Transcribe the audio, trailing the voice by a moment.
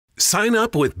Sign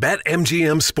up with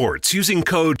BetMGM Sports using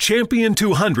code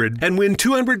Champion200 and win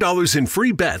 $200 in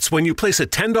free bets when you place a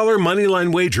 $10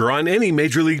 moneyline wager on any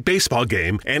Major League Baseball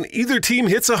game and either team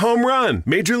hits a home run.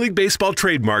 Major League Baseball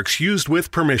trademarks used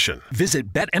with permission.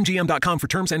 Visit BetMGM.com for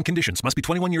terms and conditions. Must be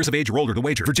 21 years of age or older to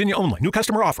wager. Virginia only. New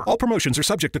customer offer. All promotions are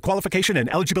subject to qualification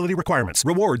and eligibility requirements.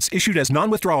 Rewards issued as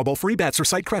non-withdrawable free bets or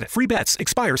site credit. Free bets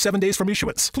expire 7 days from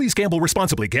issuance. Please gamble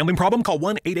responsibly. Gambling problem? Call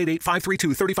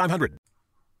 1-888-532-3500.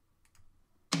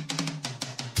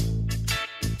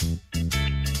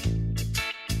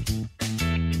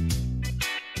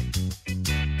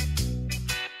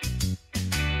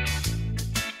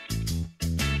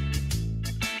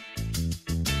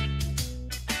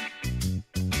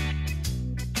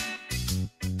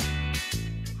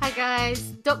 Hi guys,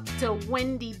 Dr.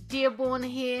 Wendy Dearborne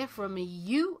here from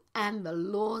You and the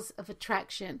Laws of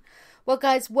Attraction. Well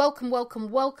guys, welcome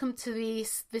to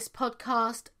this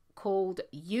podcast called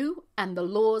You and the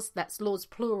Laws, that's laws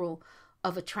plural,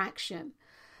 of attraction.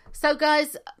 So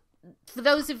guys, for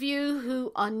those of you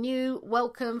who are new,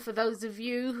 welcome. For those of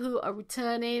you who are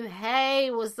returning,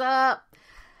 hey, what's up?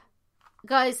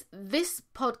 Guys, this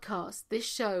podcast, this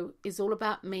show is all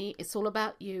about me. It's all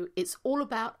about you. It's all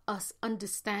about us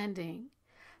understanding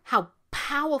how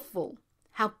powerful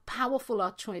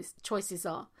our choices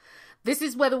are. This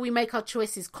is whether we make our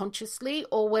choices consciously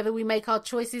or whether we make our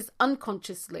choices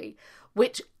unconsciously,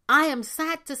 which I am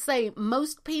sad to say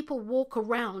most people walk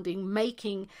around in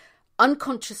making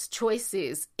unconscious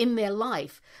choices in their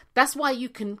life. That's why you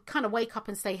can kind of wake up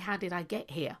and say, how did I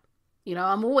get here? You know,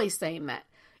 I'm always saying that.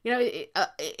 You know,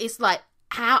 it's like,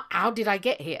 how did I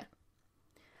get here?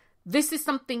 This is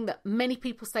something that many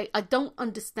people say, I don't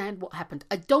understand what happened.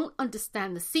 I don't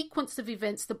understand the sequence of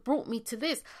events that brought me to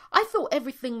this. I thought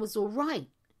everything was all right.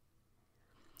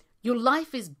 Your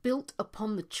life is built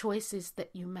upon the choices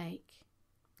that you make.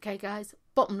 Okay, guys?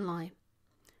 Bottom line.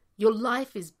 Your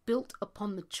life is built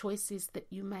upon the choices that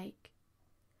you make.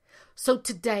 So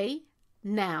today,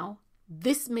 now,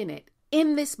 this minute,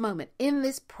 in this moment, in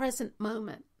this present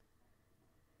moment,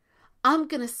 I'm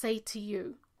going to say to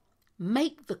you,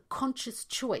 make the conscious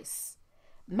choice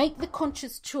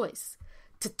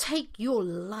to take your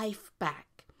life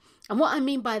back. And what I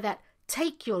mean by that,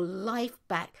 take your life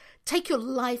back. Take your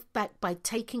life back by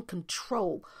taking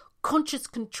control, conscious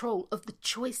control of the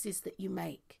choices that you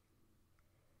make.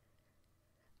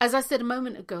 As I said a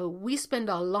moment ago, we spend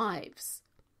our lives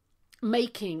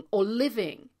making or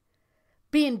living,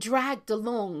 being dragged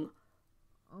along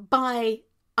by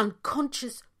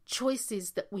unconscious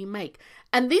choices that we make.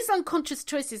 And these unconscious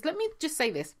choices, let me just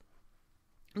say this,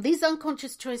 these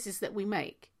unconscious choices that we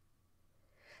make,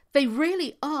 they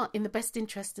really are in the best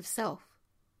interest of self.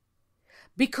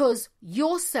 Because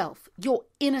yourself, your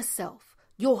inner self,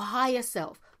 your higher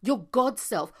self, your God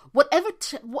self,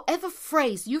 whatever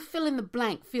phrase you fill in the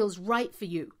blank feels right for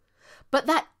you, but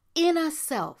that inner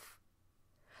self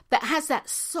that has that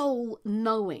soul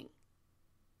knowing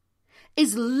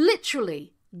is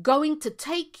literally going to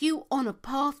take you on a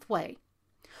pathway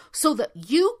so that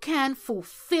you can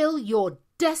fulfill your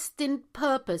destined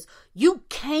purpose. You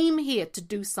came here to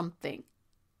do something.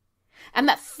 And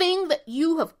that thing that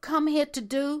you have come here to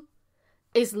do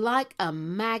is like a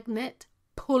magnet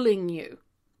pulling you.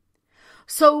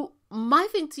 So my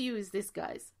thing to you is this,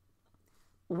 guys.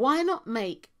 Why not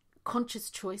make conscious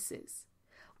choices?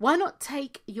 Why not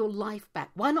take your life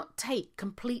back? Why not take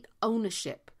complete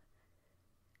ownership?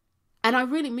 And I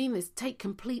really mean this, take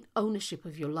complete ownership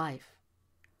of your life.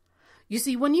 You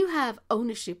see, when you have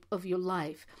ownership of your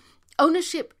life,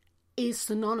 ownership is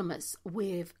synonymous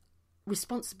with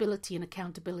responsibility and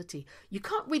accountability. You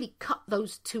can't really cut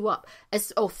those two up,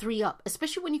 or three up,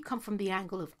 especially when you come from the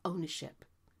angle of ownership.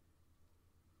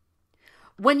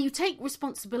 When you take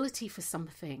responsibility for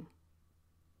something,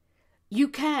 you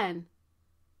can,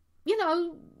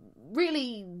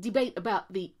 really debate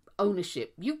about the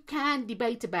ownership. You can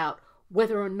debate about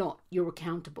whether or not you're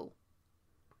accountable.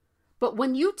 But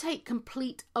when you take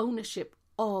complete ownership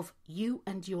of you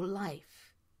and your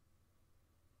life,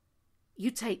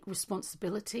 you take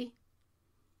responsibility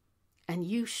and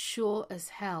you sure as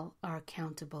hell are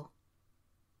accountable.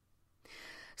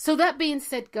 So that being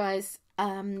said, guys,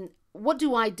 what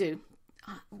do I do?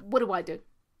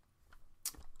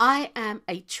 I am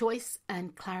a choice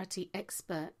and clarity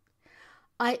expert.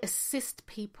 I assist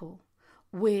people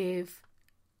with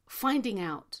finding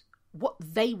out what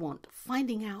they want,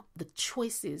 finding out the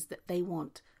choices that they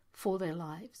want for their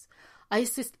lives. I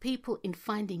assist people in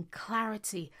finding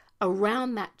clarity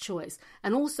around that choice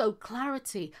and also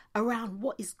clarity around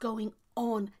what is going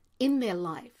on in their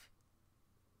life.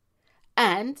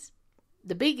 And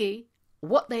the biggie,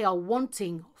 what they are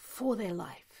wanting for their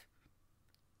life.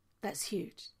 That's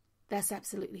huge. That's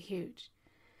absolutely huge.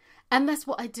 And that's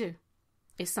what I do.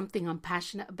 It's something I'm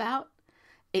passionate about.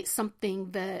 It's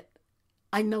something that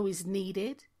I know is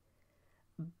needed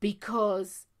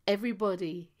because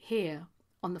everybody here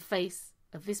on the face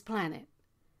of this planet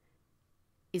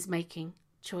is making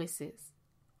choices,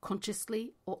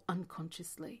 consciously or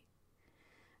unconsciously.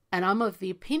 And I'm of the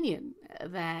opinion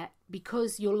that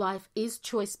because your life is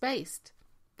choice-based,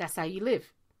 that's how you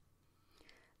live,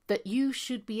 that you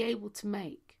should be able to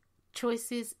make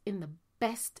choices in the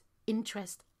best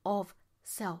interest of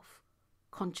self,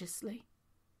 consciously.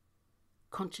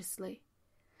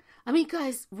 I mean,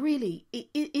 guys, really,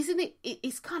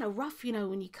 it's kind of rough,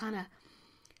 when you kind of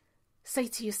say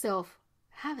to yourself,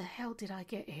 how the hell did I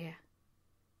get here?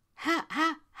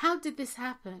 How did this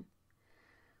happen?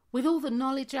 With all the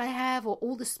knowledge I have, or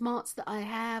all the smarts that I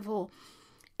have, or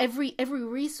every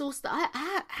resource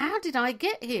that how did I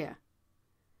get here?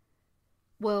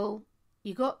 Well,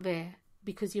 you got there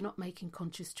because you're not making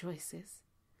conscious choices.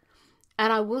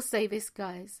 And I will say this,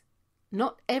 guys,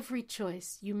 not every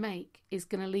choice you make is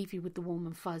going to leave you with the warm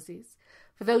and fuzzies.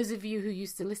 For those of you who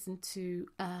used to listen to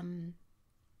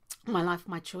My Life,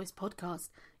 My Choice podcast,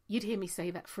 you'd hear me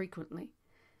say that frequently.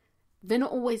 They're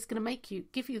not always going to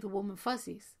give you the warm and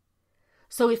fuzzies.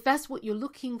 So if that's what you're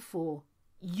looking for,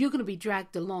 you're going to be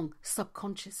dragged along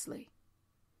subconsciously.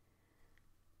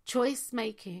 Choice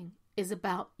making is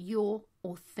about your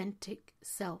authentic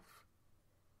self.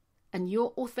 And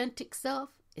your authentic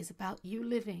self is about you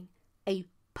living a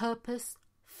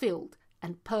purpose-filled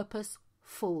and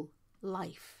purposeful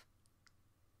life.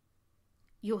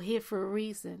 You're here for a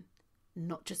reason,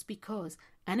 not just because.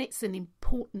 And it's an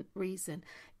important reason.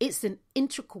 It's an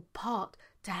integral part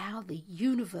to how the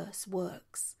universe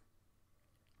works.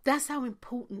 That's how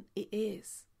important it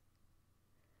is.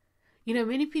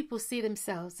 Many people see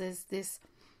themselves as this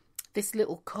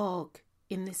little cog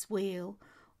in this wheel,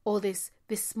 or this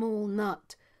small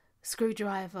nut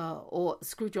screwdriver,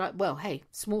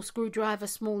 small screwdriver,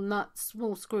 small nut,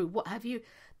 small screw, what have you.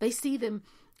 They see them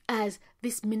as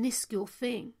this minuscule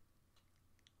thing.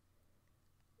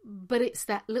 But it's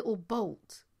that little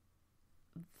bolt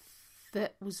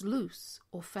that was loose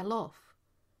or fell off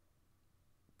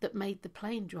that made the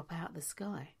plane drop out of the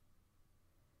sky.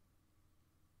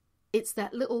 It's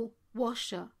that little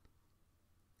washer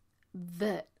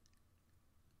that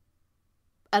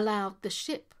allowed the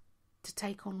ship to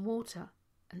take on water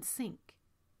and sink.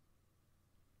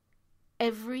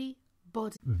 Everybody.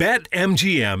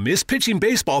 BetMGM is pitching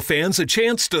baseball fans a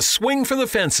chance to swing for the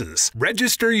fences.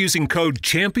 Register using code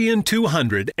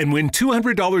CHAMPION200 and win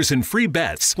 $200 in free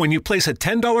bets when you place a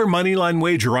 $10 moneyline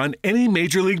wager on any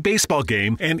Major League Baseball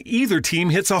game and either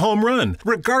team hits a home run,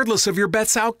 regardless of your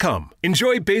bet's outcome.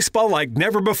 Enjoy baseball like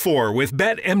never before with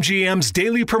BetMGM's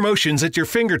daily promotions at your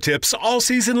fingertips all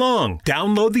season long.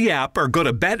 Download the app or go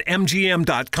to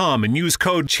BetMGM.com and use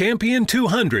code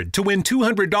CHAMPION200 to win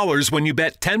 $200 when you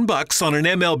bet $10 on an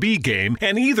MLB game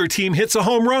and either team hits a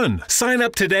home run. Sign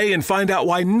up today and find out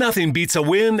why nothing beats a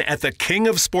win at the King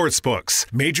of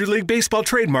Sportsbooks. Major League Baseball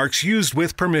trademarks used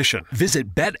with permission.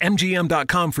 Visit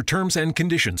BetMGM.com for terms and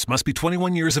conditions. Must be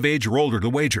 21 years of age or older to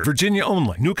wager. Virginia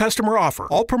only. New customer offer.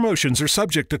 All promotions are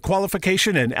subject to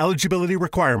qualification and eligibility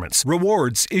requirements.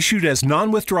 Rewards issued as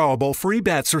non-withdrawable free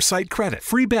bets or site credit.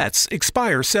 Free bets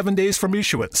expire 7 days from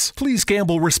issuance. Please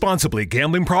gamble responsibly.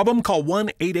 Gambling problem? Call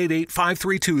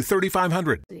 1-888-532-3500.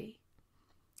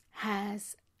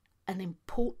 Has an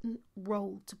important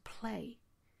role to play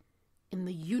in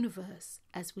the universe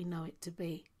as we know it to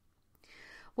be.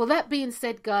 Well, that being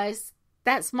said, guys,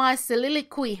 that's my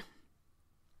soliloquy.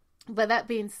 But that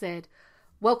being said,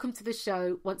 welcome to the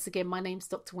show. Once again, my name's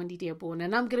Dr. Wendy Dearborne,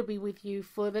 and I'm going to be with you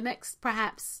for the next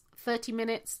perhaps 30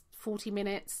 minutes, 40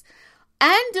 minutes,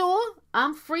 and or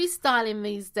I'm freestyling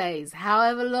these days,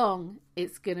 however long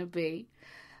it's going to be.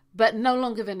 But no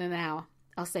longer than an hour.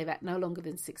 I'll say that, no longer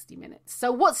than 60 minutes.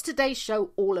 So what's today's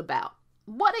show all about?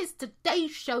 What is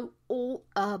today's show all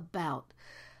about?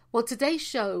 Well, today's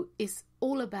show is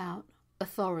all about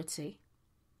authority.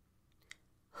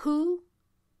 Who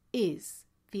is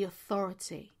the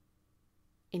authority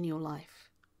in your life?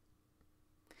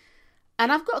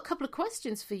 And I've got a couple of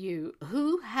questions for you.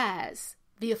 Who has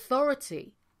the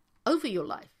authority over your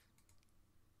life?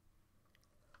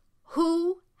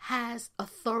 Who has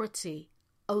authority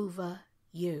over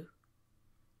you?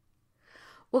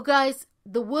 Well, guys,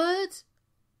 the word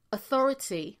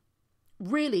authority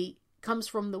really comes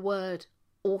from the word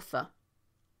author.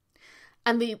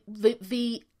 And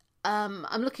I'm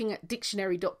looking at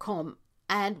dictionary.com,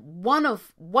 and one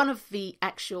of the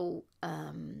actual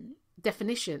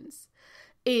definitions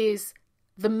is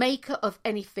the maker of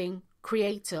anything,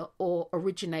 creator or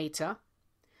originator,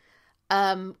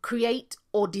 create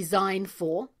or design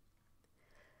for,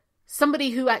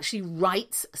 somebody who actually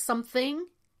writes something,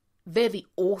 they're the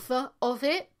author of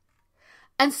it.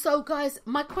 And so, guys,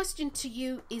 my question to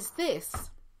you is this: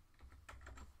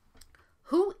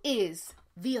 who is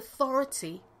the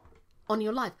authority on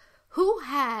your life? Who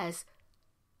has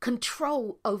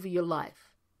control over your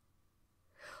life?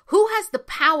 Who has the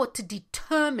power to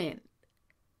determine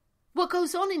what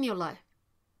goes on in your life?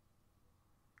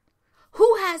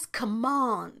 Who has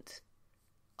command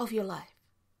of your life?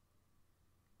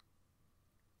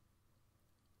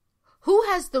 Who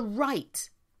has the right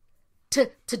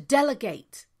to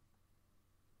delegate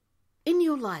in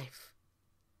your life?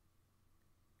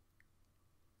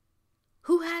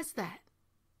 Who has that?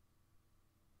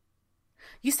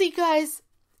 You see, guys,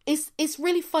 it's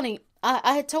really funny.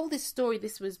 I had told this story.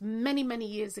 This was many, many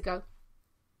years ago.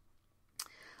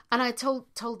 And I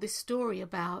told this story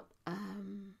about,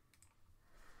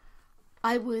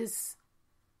 I was,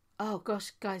 oh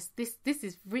gosh, guys, this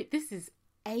is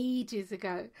ages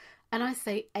ago. And I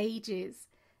say ages.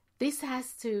 This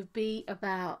has to be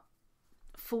about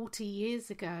 40 years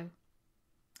ago.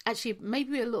 Actually,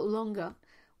 maybe a little longer.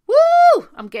 Woo!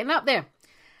 I'm getting up there.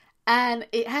 And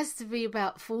it has to be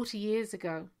about 40 years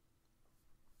ago.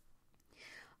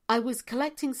 I was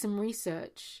collecting some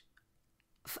research,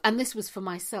 and this was for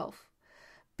myself,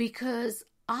 because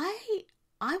I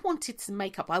wanted some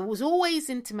makeup. I was always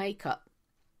into makeup,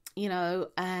 you know,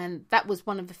 and that was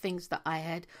one of the things that I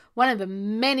had, one of the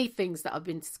many things that I've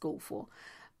been to school for.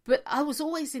 But I was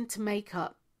always into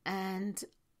makeup, and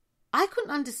I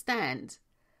couldn't understand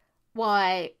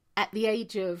why at the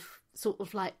age of sort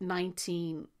of like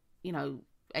 19, you know,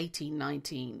 18,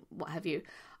 19, what have you,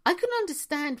 I couldn't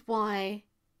understand why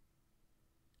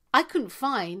I couldn't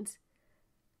find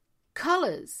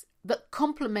colours that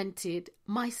complemented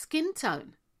my skin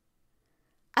tone.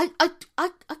 I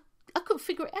couldn't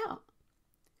figure it out.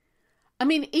 I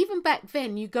mean, even back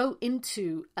then, you go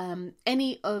into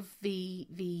any of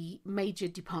the major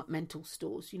departmental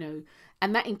stores, you know,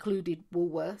 and that included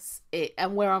Woolworths.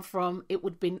 And where I'm from, it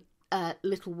would have been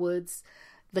Littlewoods,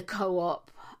 the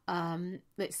Co-op.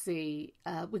 Let's see,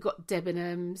 we got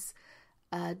Debenhams,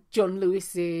 John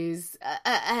Lewis's,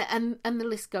 and the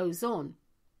list goes on.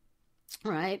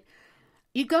 Right?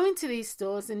 You go into these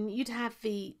stores and you'd have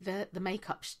the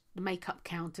makeup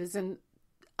counters, and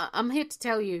I'm here to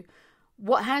tell you,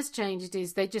 what has changed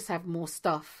is they just have more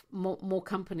stuff, more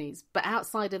companies. But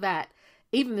outside of that,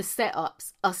 even the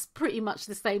setups are pretty much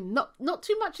the same. Not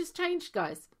too much has changed,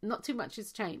 guys. Not too much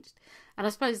has changed. And I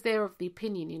suppose they're of the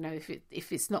opinion, you know,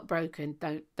 if it's not broken,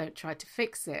 don't try to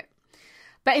fix it.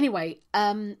 But anyway,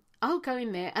 I'll go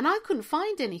in there and I couldn't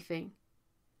find anything.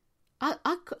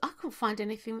 I couldn't find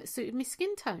anything that suited my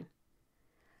skin tone.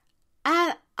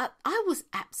 And I was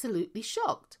absolutely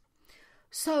shocked.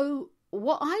 So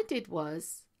what I did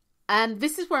was, and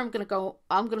this is where I'm going to go,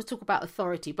 I'm going to talk about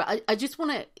authority, but I just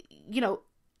want to, you know,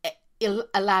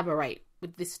 elaborate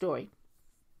with this story.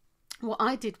 What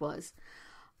I did was,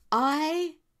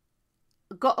 I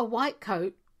got a white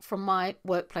coat from my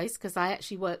workplace, because I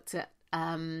actually worked at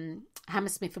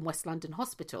Hammersmith and West London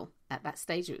Hospital at that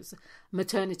stage. It was a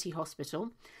maternity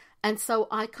hospital. And so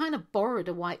I kind of borrowed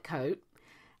a white coat,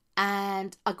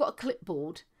 and I got a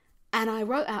clipboard, and I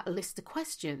wrote out a list of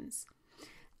questions.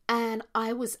 And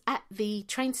I was at the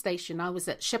train station. I was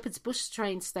at Shepherd's Bush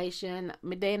train station.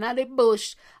 Medina de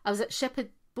Bush. I was at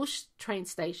Shepherd's Bush train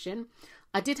station.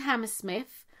 I did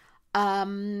Hammersmith.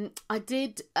 I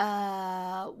did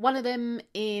one of them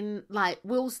in like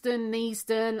Willesden,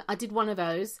 Neasden. I did one of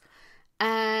those.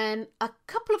 And a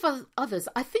couple of others.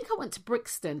 I think I went to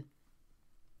Brixton.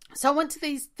 So I went to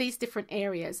these different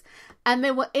areas. And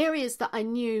there were areas that I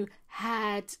knew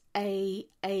had a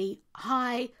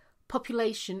high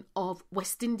population of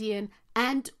West Indian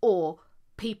and or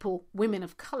people, women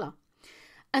of colour.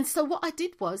 And so what I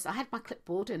did was, I had my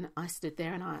clipboard and I stood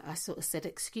there and I sort of said,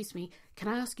 excuse me, can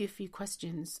I ask you a few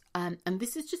questions? And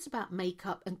this is just about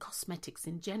makeup and cosmetics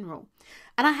in general.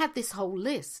 And I had this whole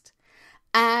list.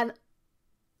 And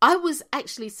I was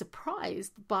actually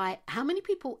surprised by how many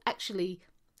people actually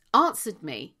answered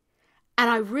me. And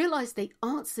I realised they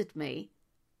answered me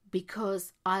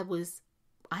because I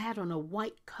had on a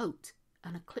white coat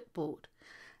and a clipboard.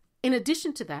 In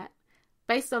addition to that,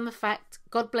 based on the fact,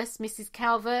 God bless Mrs.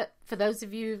 Calvert, for those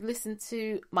of you who've listened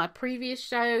to my previous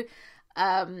show,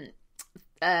 My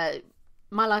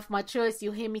Life, My Choice,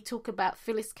 you'll hear me talk about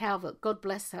Phyllis Calvert. God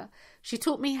bless her. She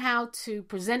taught me how to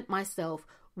present myself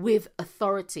with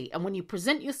authority. And when you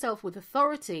present yourself with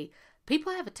authority,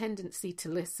 people have a tendency to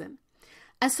listen.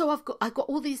 And so I got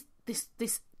all this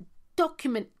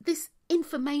document, this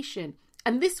information,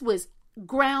 and this was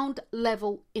ground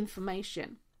level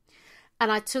information.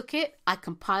 And I took it, I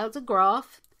compiled a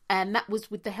graph, and that was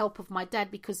with the help of my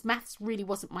dad because maths really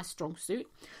wasn't my strong suit.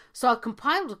 So I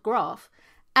compiled a graph,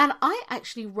 and I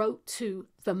actually wrote to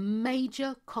the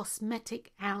major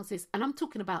cosmetic houses, and I'm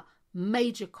talking about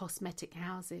major cosmetic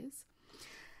houses.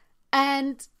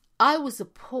 And I was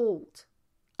appalled.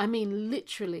 I mean,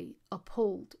 literally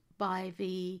appalled by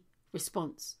the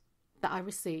response that I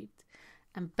received.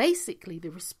 And basically the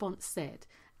response said,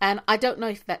 and I don't know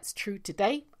if that's true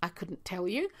today, I couldn't tell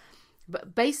you,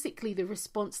 but basically the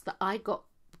response that I got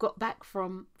back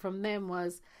from them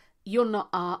was, you're not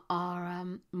our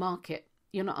market.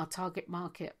 You're not our target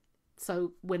market.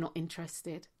 So we're not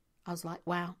interested. I was like,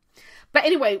 wow. But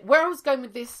anyway, where I was going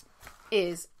with this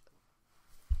is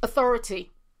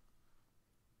authority.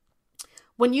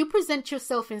 When you present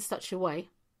yourself in such a way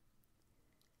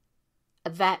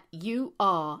that you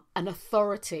are an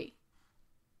authority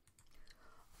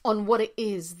on what it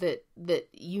is that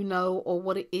you know or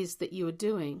what it is that you are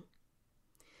doing,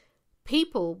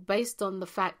 people, based on the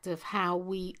fact of how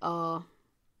we are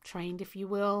trained, if you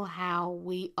will, how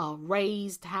we are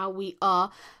raised, how we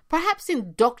are perhaps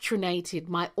indoctrinated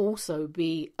might also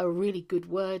be a really good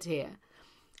word here.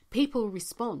 People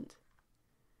respond.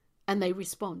 And they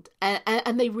respond.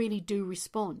 And they really do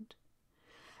respond.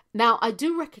 Now, I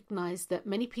do recognize that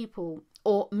many people,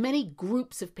 or many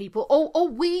groups of people, or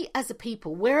we as a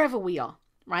people, wherever we are,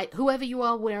 right? Whoever you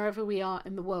are, wherever we are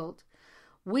in the world,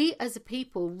 we as a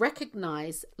people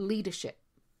recognize leadership.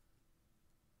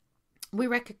 We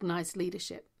recognize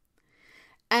leadership.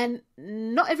 And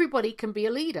not everybody can be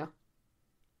a leader.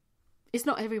 It's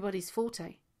not everybody's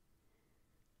forte.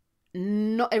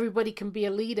 Not everybody can be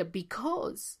a leader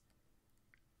because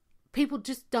people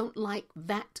just don't like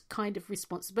that kind of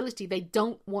responsibility. They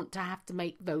don't want to have to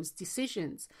make those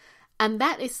decisions. And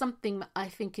that is something that I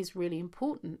think is really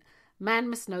important. Man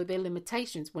must know their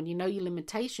limitations. When you know your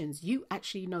limitations, you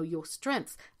actually know your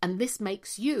strengths. And this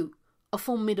makes you a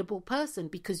formidable person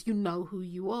because you know who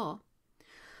you are.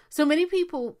 So many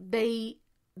people, they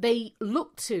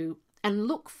look to and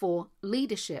look for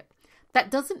leadership.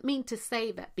 That doesn't mean to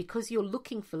say that because you're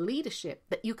looking for leadership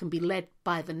that you can be led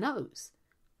by the nose.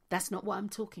 That's not what I'm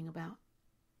talking about.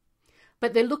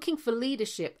 But they're looking for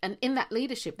leadership. And in that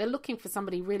leadership, they're looking for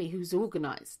somebody really who's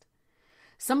organized.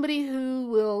 Somebody who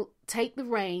will take the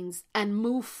reins and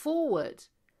move forward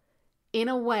in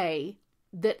a way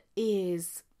that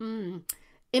is,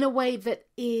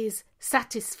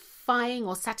 satisfying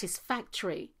or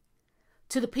satisfactory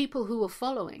to the people who are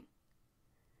following.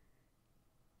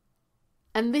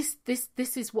 And this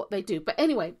is what they do. But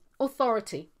anyway,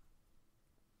 authority.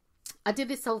 I did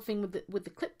this whole thing with the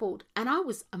clipboard, and I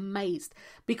was amazed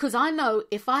because I know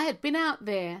if I had been out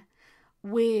there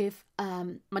with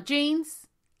my jeans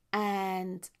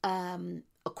and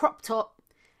a crop top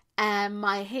and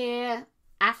my hair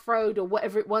afroed or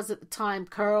whatever it was at the time,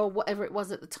 curl, whatever it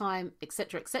was at the time,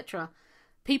 etc.,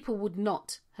 people would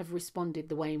not have responded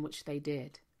the way in which they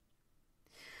did.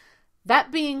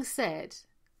 That being said,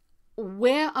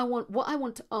 what I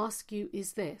want to ask you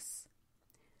is this.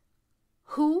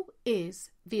 Who is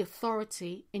the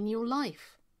authority in your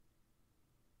life?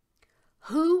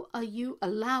 Who are you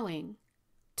allowing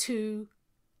to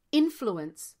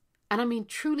influence, and I mean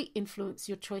truly influence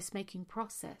your choice-making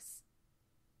process?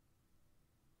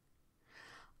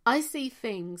 I see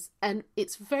things, and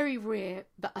it's very rare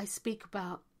that I speak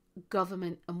about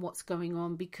government and what's going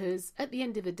on because at the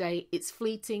end of the day, it's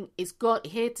fleeting. It's got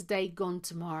here today, gone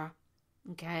tomorrow.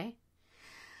 Okay?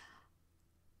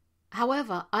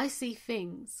 However, I see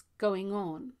things going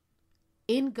on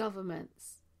in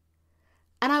governments,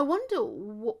 and I wonder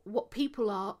what people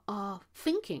are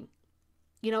thinking.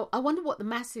 You know, I wonder what the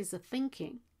masses are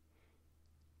thinking.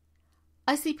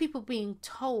 I see people being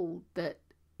told that,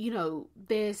 you know,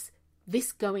 there's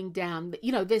this going down, that,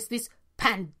 you know, there's this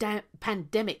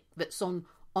pandemic that's on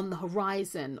the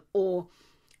horizon, or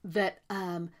that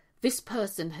this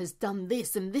person has done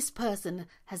this and this person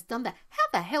has done that. How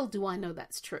the hell do I know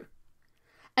that's true?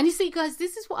 And you see, guys,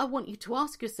 this is what I want you to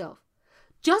ask yourself.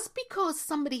 Just because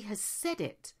somebody has said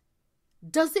it,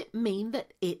 does it mean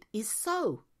that it is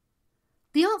so?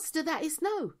 The answer to that is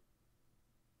no.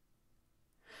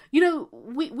 You know,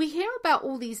 we hear about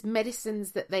all these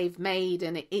medicines that they've made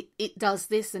and it does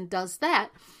this and does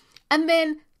that. And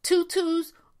then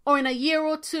twos, or in a year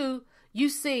or two, you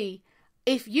see,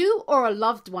 if you or a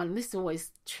loved one, this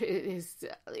always is,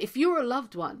 if your a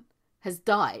loved one has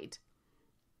died,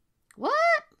 what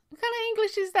kind of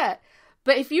English is that?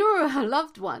 But if your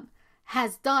loved one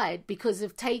has died because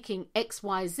of taking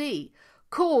XYZ,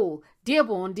 call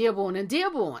Dearborne, Dearborne, and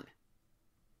Dearborne.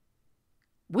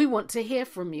 We want to hear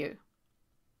from you.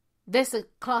 There's a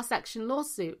class action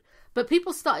lawsuit. But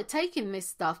people started taking this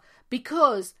stuff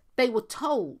because they were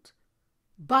told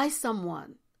by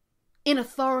someone in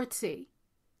authority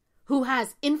who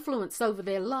has influence over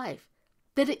their life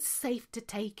that it's safe to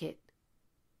take it.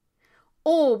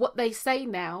 Or what they say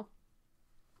now,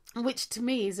 which to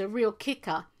me is a real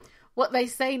kicker, what they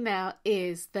say now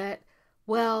is that,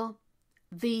 well,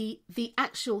 the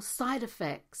actual side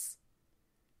effects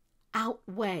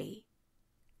outweigh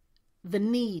the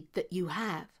need that you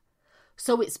have.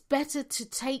 So it's better to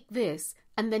take this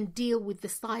and then deal with the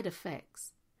side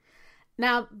effects.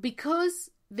 Now, because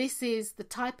this is the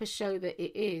type of show that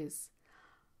it is,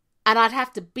 and I'd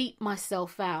have to beat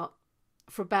myself out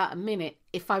for about a minute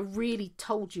if I really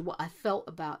told you what I felt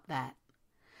about that.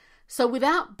 So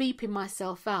without beeping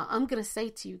myself out, I'm going to say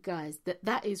to you guys that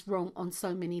that is wrong on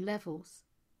so many levels.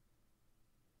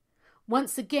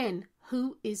 Once again,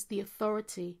 who is the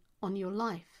authority on your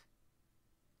life?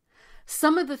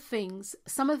 Some of the things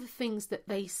that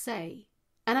they say,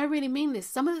 and I really mean this,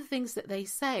 some of the things that they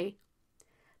say,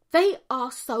 they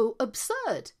are so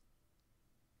absurd.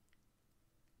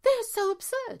 They are so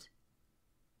absurd.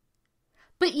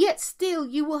 But yet still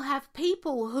you will have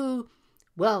people who,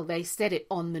 well, they said it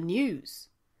on the news.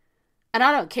 And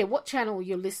I don't care what channel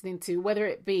you're listening to, whether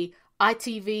it be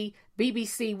ITV,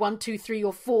 BBC 1, 2, 3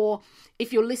 or 4,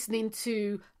 if you're listening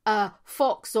to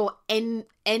Fox or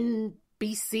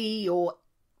NBC or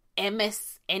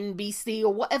MSNBC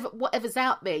or whatever's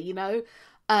out there, you know,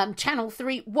 Channel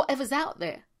 3, whatever's out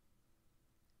there.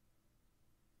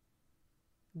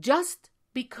 Just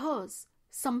because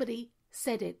somebody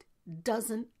said it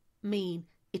doesn't mean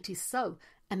it is so.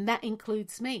 And that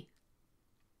includes me.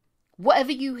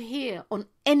 Whatever you hear on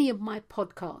any of my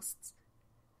podcasts,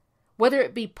 whether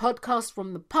it be podcasts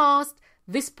from the past,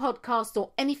 this podcast,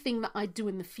 or anything that I do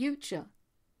in the future,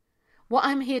 what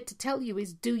I'm here to tell you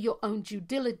is do your own due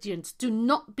diligence. Do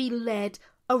not be led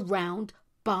around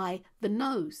by the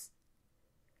nose.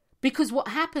 Because what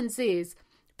happens is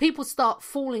people start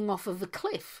falling off of the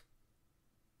cliff.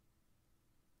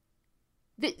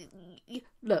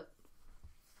 Look,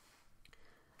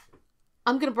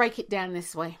 I'm going to break it down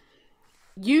this way.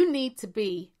 You need to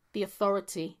be the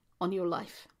authority on your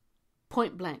life.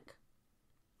 Point blank.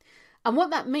 And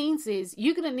what that means is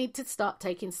you're going to need to start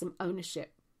taking some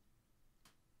ownership.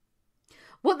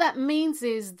 What that means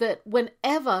is that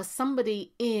whenever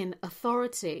somebody in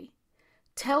authority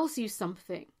tells you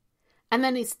something and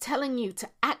then is telling you to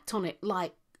act on it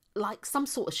like some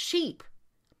sort of sheep,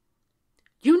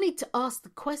 you need to ask the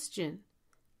question,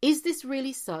 is this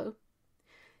really so?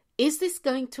 Is this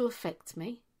going to affect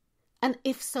me? And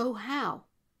if so, how?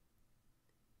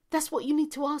 That's what you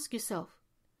need to ask yourself.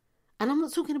 And I'm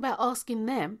not talking about asking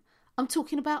them. I'm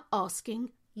talking about asking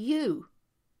you.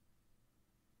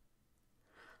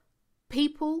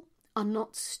 People are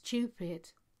not stupid.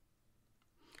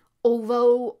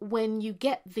 Although when you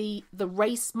get the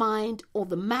race mind or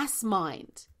the mass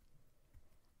mind,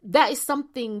 that is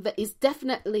something that is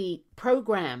definitely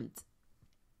programmed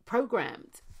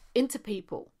into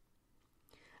people,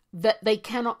 that they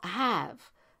cannot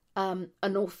have an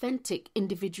authentic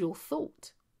individual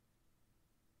thought.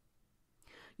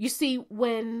 You see,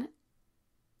 when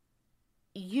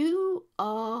you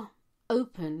are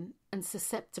open and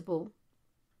susceptible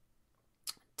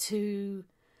to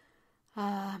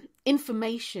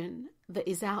information that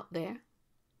is out there,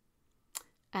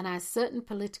 and as certain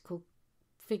political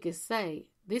figures say,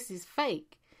 this is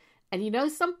fake. And you know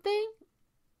something?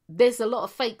 There's a lot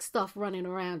of fake stuff running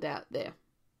around out there.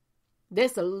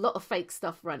 There's a lot of fake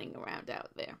stuff running around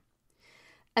out there.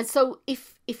 And so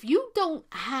if you don't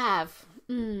have,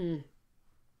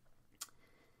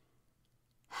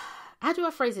 how do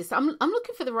I phrase this? I'm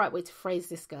looking for the right way to phrase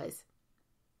this, guys.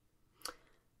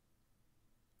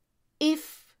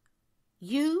 If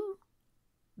you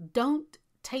don't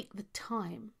take the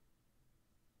time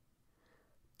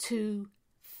to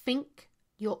think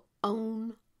your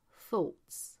own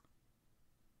thoughts,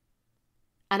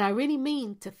 and I really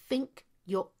mean to think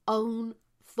your own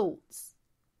thoughts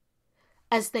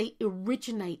as they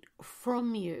originate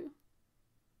from you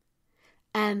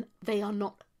and they are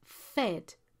not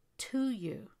fed to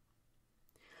you,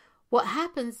 what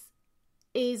happens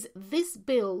is this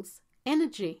builds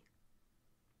energy.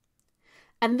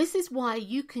 And this is why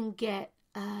you can get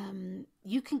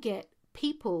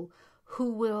people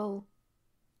who will,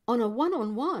 on a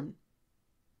one-on-one,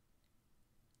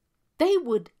 they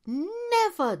would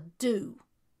never do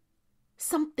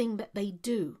something that they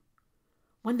do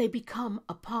when they become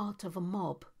a part of a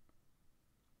mob,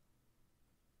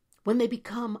 when they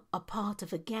become a part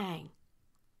of a gang,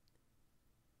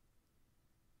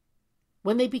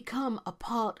 when they become a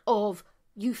part of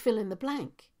you fill in the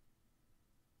blank.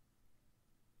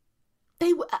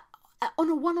 They were on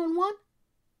a one-on-one.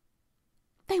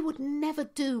 They would never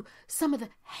do some of the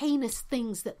heinous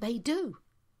things that they do.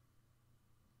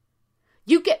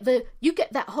 You get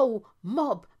that whole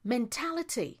mob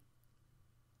mentality.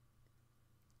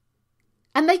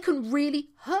 And they can really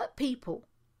hurt people.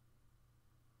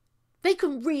 They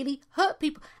can really hurt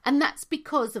people. And that's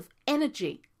because of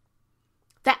energy.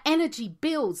 That energy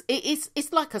builds.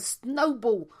 It's like a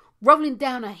snowball rolling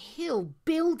down a hill,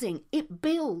 building. It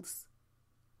builds.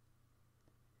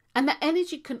 And the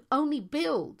energy can only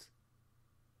build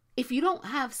if you don't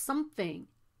have something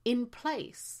in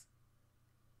place.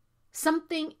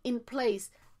 Something in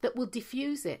place that will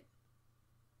diffuse it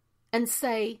and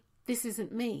say, this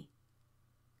isn't me.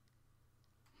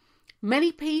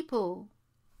 Many people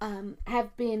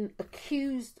have been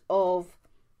accused of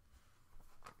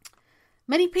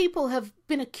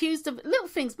little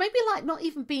things, maybe like not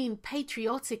even being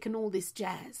patriotic and all this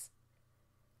jazz.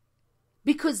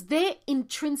 Because their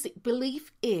intrinsic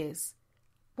belief is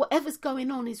whatever's going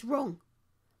on is wrong.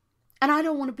 And I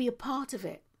don't want to be a part of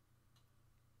it.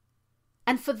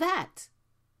 And for that,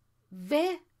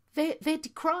 they're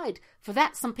decried. For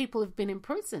that, some people have been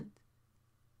imprisoned.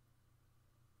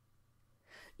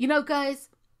 You know, guys,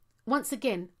 once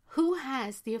again, who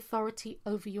has the authority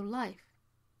over your life?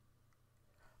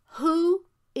 Who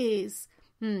is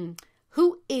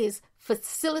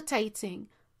facilitating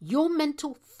your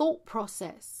mental thought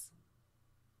process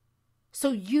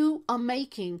so you are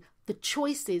making the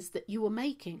choices that you are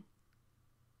making?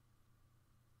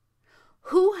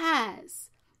 Who has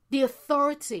the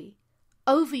authority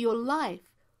over your life?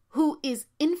 Who is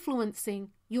influencing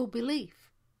your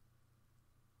belief?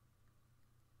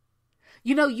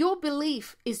 You know, your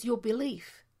belief is your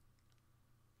belief.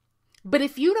 But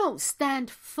if you don't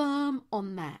stand firm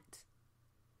on that,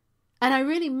 and I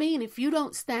really mean if you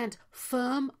don't stand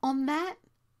firm on that,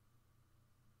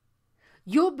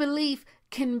 your belief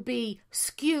can be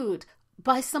skewed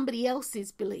by somebody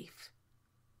else's belief.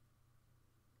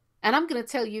 And I'm going to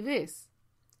tell you this.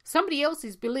 Somebody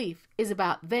else's belief is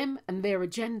about them and their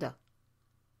agenda.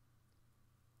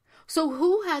 So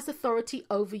who has authority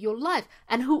over your life?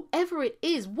 And whoever it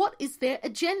is, what is their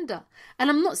agenda? And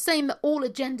I'm not saying that all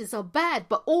agendas are bad,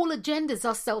 but all agendas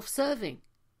are self-serving.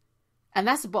 And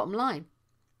that's the bottom line.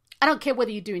 I don't care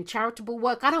whether you're doing charitable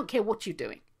work. I don't care what you're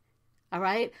doing. All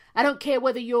right? I don't care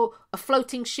whether you're a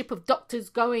floating ship of doctors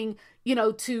going,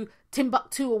 to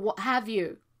Timbuktu or what have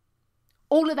you.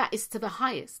 All of that is to the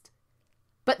highest.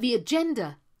 But the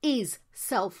agenda is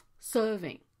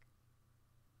self-serving.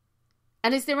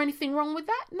 And is there anything wrong with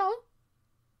that? No.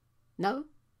 No.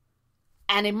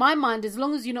 And in my mind, as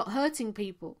long as you're not hurting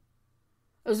people,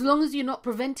 as long as you're not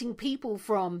preventing people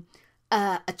from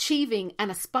achieving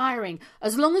and aspiring,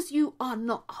 as long as you are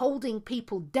not holding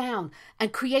people down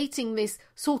and creating this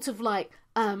sort of like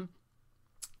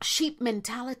sheep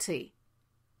mentality.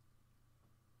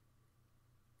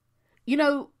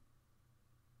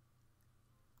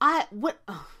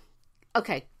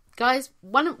 Okay, guys,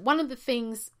 one of the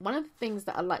things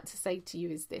that I like to say to you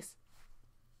is this.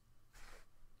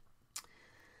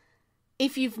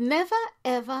 If you've never,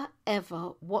 ever,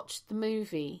 ever watched the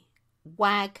movie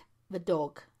Wag the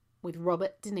Dog with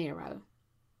Robert De Niro,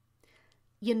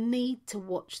 you need to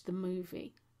watch the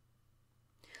movie.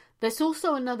 There's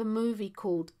also another movie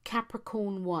called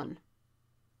Capricorn 1.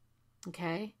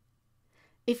 Okay?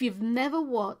 If you've never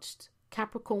watched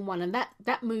Capricorn 1, and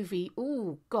that movie,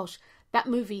 oh gosh, that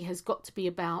movie has got to be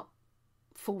about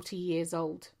 40 years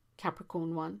old,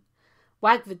 Capricorn 1.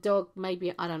 Wag the Dog,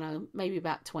 maybe, I don't know, maybe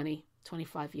about 20,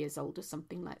 25 years old or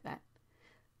something like that.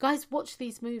 Guys, watch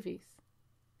these movies.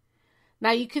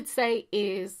 Now, you could say,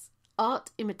 is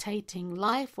art imitating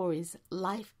life or is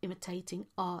life imitating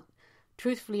art?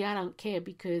 Truthfully, I don't care,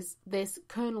 because there's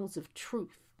kernels of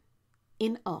truth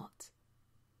in art.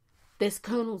 There's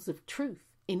kernels of truth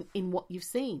in what you've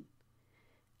seen.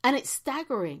 And it's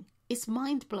staggering. It's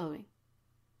mind-blowing.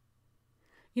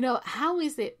 How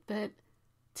is it that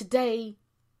today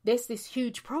there's this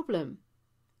huge problem?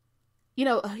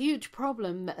 A huge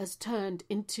problem that has turned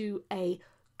into a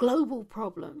global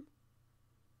problem.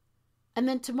 And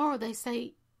then tomorrow they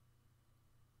say,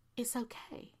 it's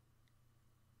okay.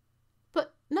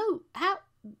 But no, how?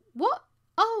 What?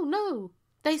 Oh, no.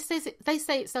 They say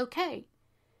it's okay.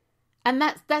 And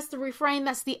that's the refrain,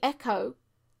 that's the echo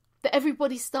that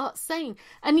everybody starts saying.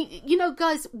 And,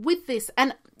 guys, with this,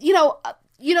 and,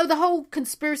 the whole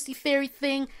conspiracy theory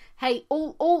thing, hey,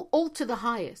 all to the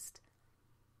highest.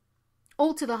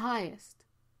 All to the highest.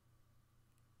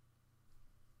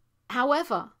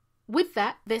 However, with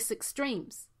that, there's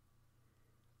extremes.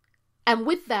 And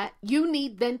with that, you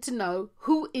need then to know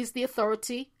who is the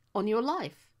authority on your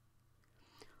life.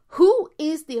 Who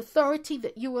is the authority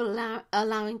that you are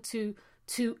allowing to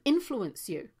influence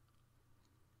you?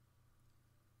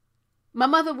 My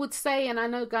mother would say, and I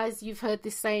know, guys, you've heard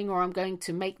this saying, or I'm going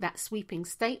to make that sweeping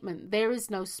statement, there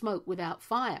is no smoke without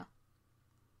fire.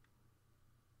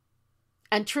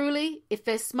 And truly, if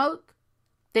there's smoke,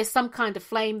 there's some kind of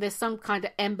flame, there's some kind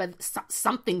of ember,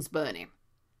 something's burning.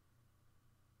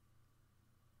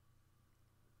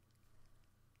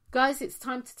 Guys, it's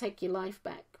time to take your life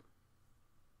back.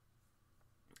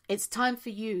 It's time for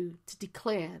you to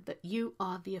declare that you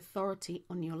are the authority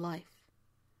on your life.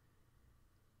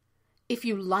 If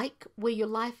you like where your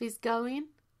life is going,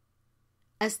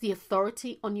 as the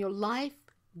authority on your life,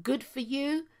 good for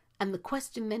you. And the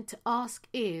question then to ask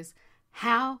is,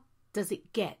 how does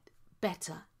it get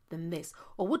better than this?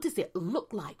 Or what does it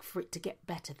look like for it to get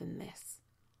better than this?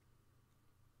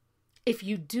 If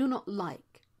you do not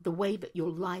like the way that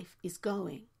your life is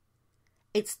going,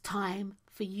 it's time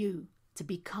for you to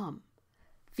become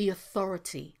the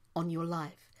authority on your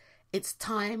life. It's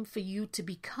time for you to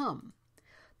become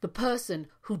the person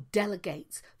who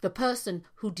delegates, the person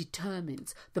who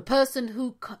determines, the person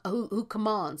who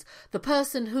commands, the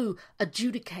person who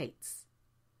adjudicates,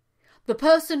 the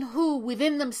person who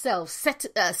within themselves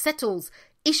settles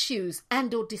issues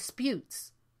and or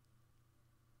disputes,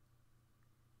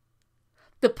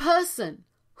 the person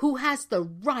who has the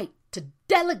right to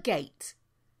delegate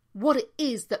what it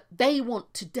is that they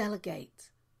want to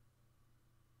delegate,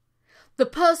 the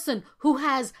person who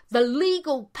has the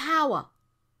legal power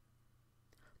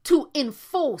to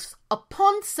enforce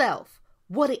upon self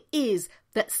what it is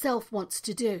that self wants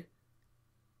to do.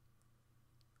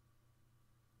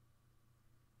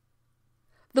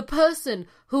 The person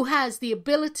who has the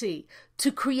ability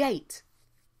to create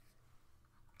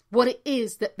what it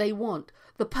is that they want.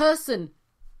 The person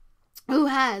who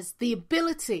has the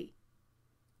ability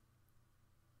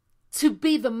to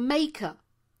be the maker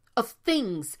of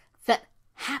things that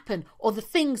happen or the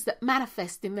things that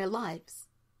manifest in their lives.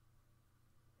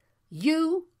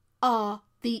 You are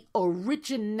the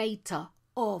originator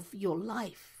of your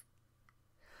life.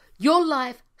 Your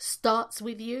life starts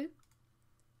with you.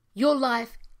 Your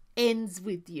life ends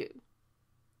with you.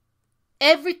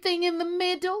 Everything in the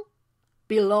middle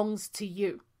belongs to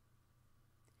you.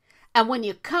 And when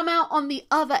you come out on the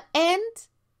other end,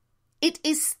 it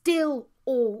is still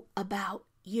all about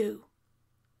you.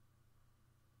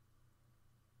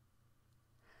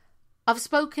 I've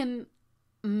spoken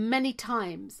many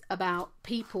times about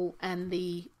people and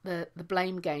the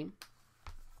blame game.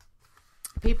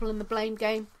 People in the blame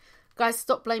game. Guys,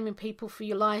 stop blaming people for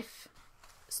your life.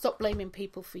 Stop blaming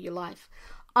people for your life.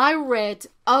 I read,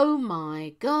 oh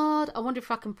my God, I wonder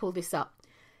if I can pull this up.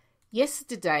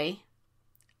 Yesterday,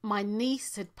 my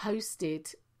niece had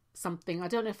posted something. I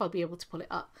don't know if I'll be able to pull it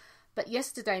up. But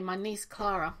yesterday, my niece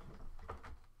Clara,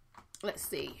 let's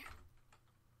see.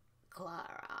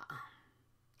 Clara.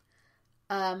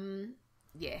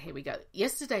 Yeah, here we go.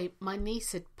 Yesterday, my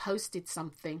niece had posted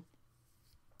something,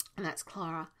 and that's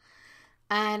Clara.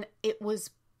 And it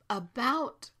was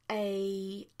about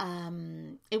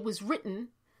it was written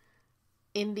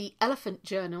in the Elephant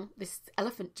Journal, this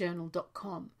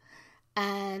elephantjournal.com.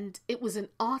 And it was an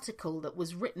article that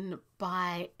was written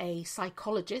by a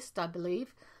psychologist, I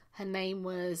believe. Her name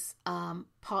was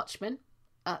Parchment.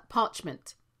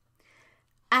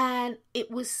 And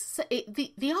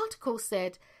the article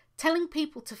said, telling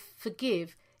people to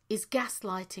forgive is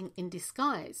gaslighting in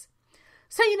disguise.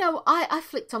 So, I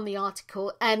flicked on the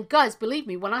article, and guys, believe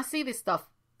me, when I see this stuff,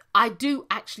 I do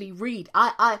actually read.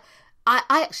 I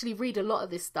actually read a lot of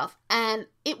this stuff. And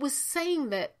it was saying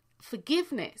that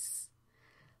forgiveness,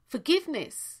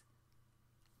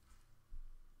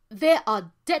 there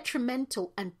are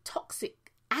detrimental and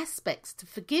toxic aspects to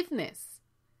forgiveness.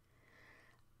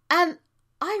 And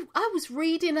I was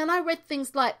reading, and I read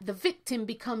things like the victim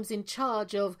becomes in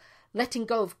charge of letting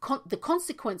go of the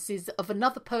consequences of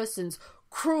another person's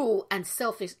cruel and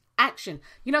selfish action.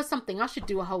 You know something? I should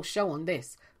do a whole show on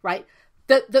this, right?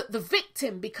 The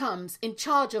victim becomes in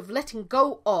charge of letting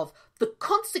go of the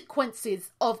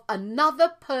consequences of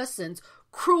another person's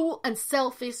cruel and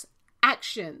selfish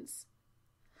actions.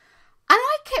 And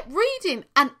I kept reading,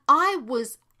 and I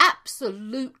was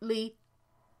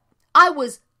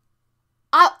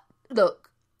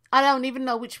I don't even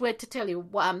know which word to tell you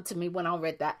what happened to me when I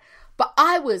read that. But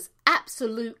I was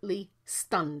absolutely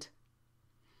stunned.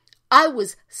 I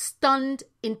was stunned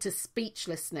into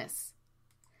speechlessness.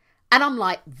 And I'm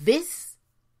like, this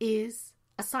is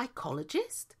a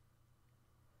psychologist?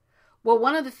 Well,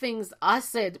 one of the things I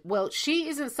said, well, she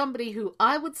isn't somebody who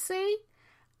I would see,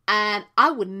 and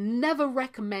I would never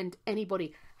recommend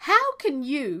anybody. How can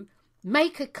you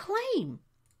make a claim?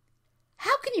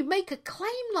 How can you make a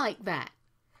claim like that?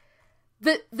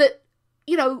 That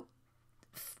you know,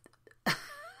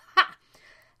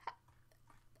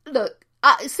 look,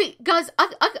 see, guys, I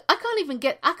can't even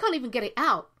get it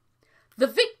out. The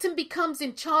victim becomes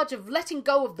in charge of letting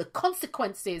go of the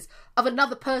consequences of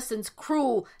another person's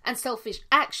cruel and selfish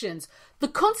actions. The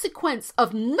consequence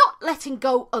of not letting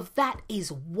go of that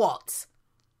is what?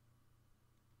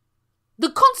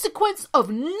 The consequence of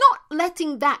not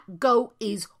letting that go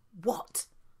is what?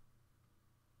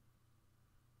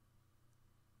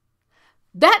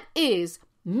 That is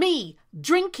me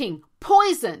drinking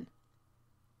poison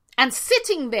and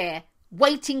sitting there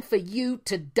waiting for you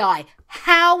to die.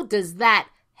 How does that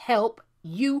help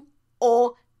you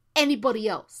or anybody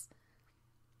else?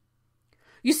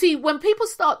 You see, when people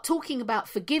start talking about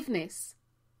forgiveness,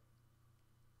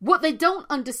 what they don't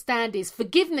understand is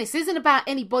forgiveness isn't about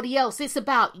anybody else. It's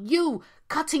about you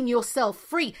cutting yourself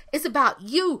free. It's about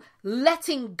you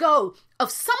letting go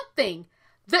of something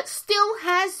that still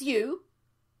has you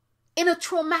in a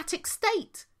traumatic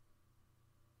state.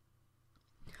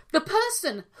 The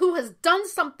person who has done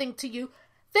something to you,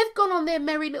 they've gone on their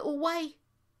merry little way.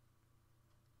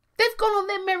 They've gone on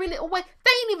their merry little way.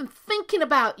 They ain't even thinking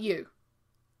about you.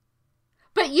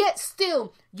 But yet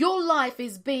still, your life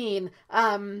is being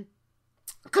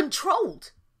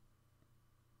controlled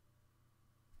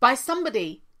by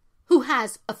somebody who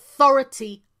has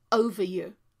authority over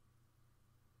you.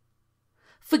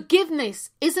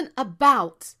 Forgiveness isn't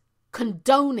about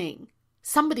condoning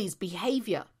somebody's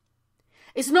behavior.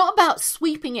 It's not about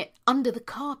sweeping it under the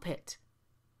carpet.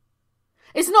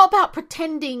 It's not about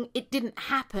pretending it didn't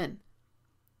happen.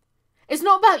 It's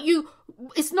not about you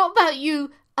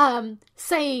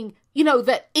saying,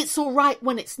 that it's all right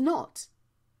when it's not.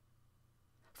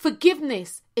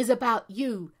 Forgiveness is about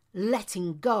you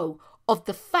letting go of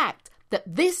the fact that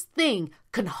this thing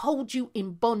can hold you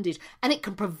in bondage and it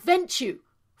can prevent you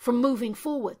from moving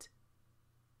forward.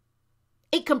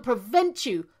 It can prevent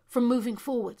you from moving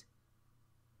forward.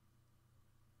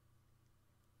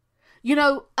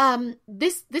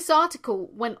 This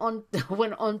article went on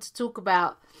to talk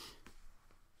about,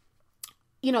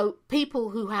 people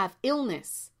who have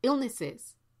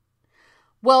illnesses.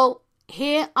 Well,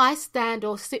 here I stand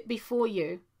or sit before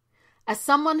you as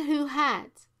someone who had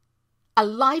a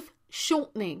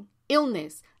life-shortening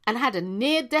illness and had a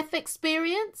near-death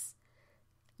experience.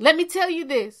 Let me tell you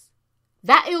this.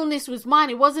 That illness was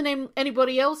mine. It wasn't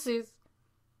anybody else's.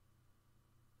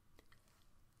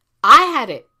 I had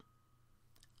it.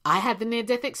 I had the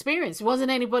near-death experience. It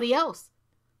wasn't anybody else.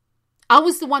 I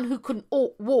was the one who couldn't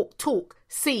walk, talk,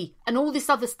 see, and all this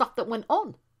other stuff that went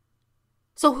on.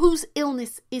 So whose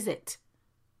illness is it?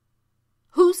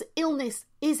 Whose illness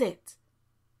is it?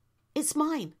 It's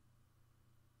mine.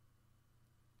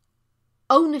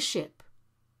 Ownership.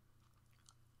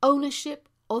 Ownership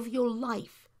of your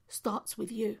life starts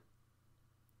with you.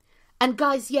 And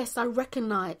guys, yes, I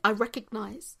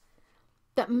recognize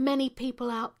that many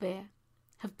people out there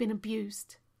have been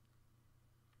abused.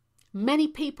 Many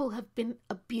people have been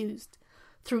abused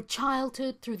through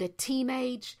childhood, through their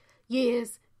teenage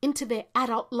years, into their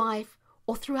adult life,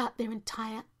 or throughout their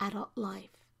entire adult life.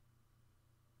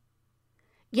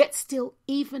 Yet still,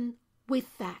 even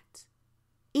with that,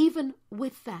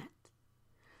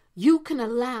 you can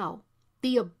allow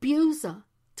the abuser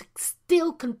to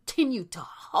still continue to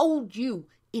hold you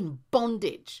in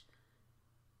bondage.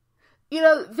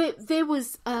 There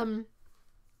was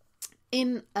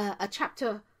in a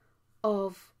chapter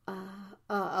of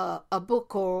a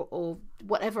book or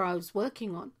whatever I was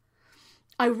working on,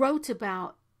 I wrote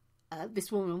about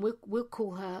this woman. We'll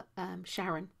call her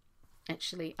Sharon.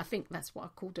 Actually, I think that's what I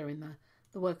called her in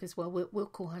the work as well. We'll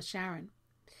call her Sharon.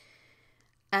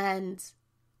 And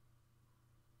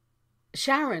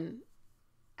Sharon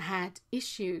had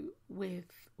issue with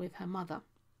her mother.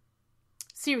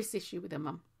 Serious issue with her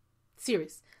mum.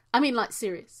 Serious. I mean, like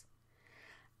serious.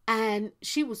 And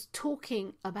she was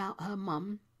talking about her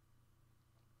mum.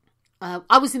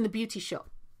 I was in the beauty shop.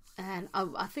 And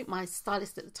I think my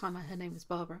stylist at the time, her name was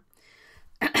Barbara.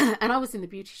 And I was in the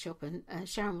beauty shop, and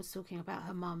Sharon was talking about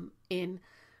her mum in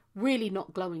really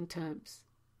not glowing terms.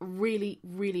 Really,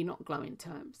 really not glowing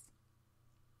terms.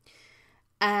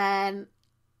 And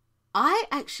I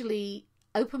actually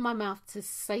opened my mouth to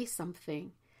say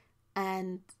something,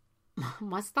 and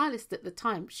my stylist at the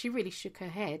time, she really shook her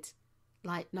head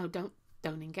like, no, don't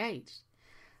engage.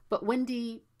 But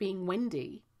Wendy being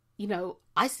Wendy,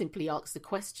 I simply asked the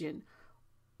question,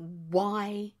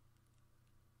 why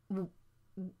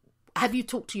have you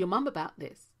talked to your mum about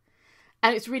this?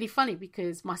 And it's really funny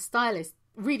because my stylist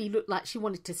really looked like she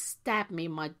wanted to stab me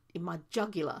in my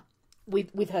jugular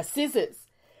with her scissors,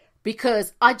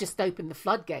 because I just opened the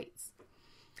floodgates.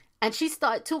 And she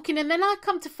started talking, and then I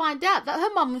come to find out that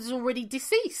her mum was already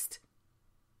deceased.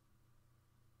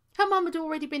 Her mum had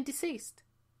already been deceased.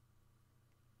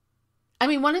 I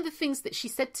mean, one of the things that she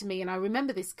said to me, and I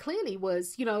remember this clearly,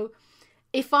 was,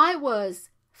 if I was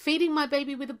feeding my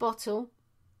baby with a bottle,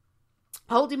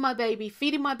 holding my baby,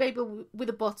 feeding my baby with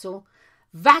a bottle,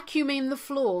 vacuuming the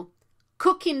floor,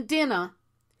 cooking dinner,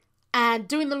 and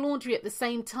doing the laundry at the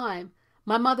same time,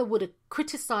 my mother would have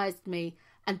criticized me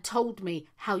and told me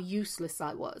how useless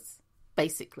I was,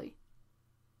 basically.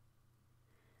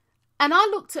 And I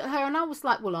looked at her and I was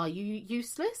like, well, are you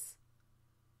useless?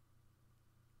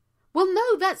 Well,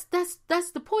 no, that's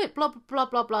the point, blah, blah, blah,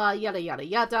 blah, blah, yada, yada,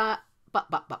 yada,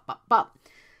 but.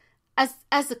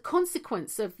 As a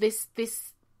consequence of this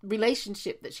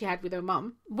relationship that she had with her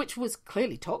mum, which was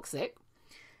clearly toxic,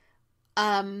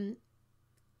 her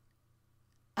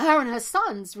and her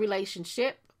son's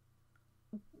relationship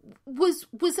was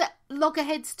at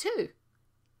loggerheads too.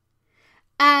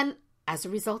 And as a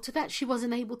result of that, she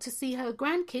wasn't able to see her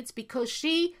grandkids because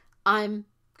she, I'm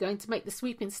going to make the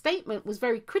sweeping statement, was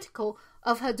very critical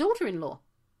of her daughter-in-law.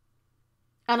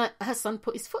 And her son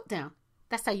put his foot down.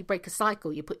 That's how you break a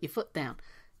cycle. You put your foot down.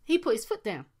 He put his foot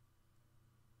down.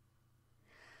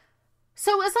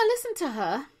 So as I listened to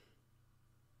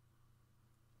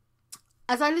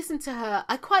her,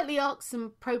 I quietly asked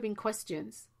some probing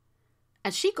questions.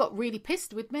 And she got really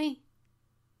pissed with me.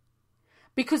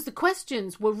 Because the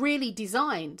questions were really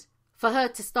designed for her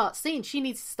to start seeing she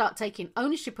needs to start taking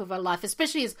ownership of her life,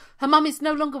 especially as her mum is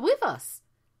no longer with us.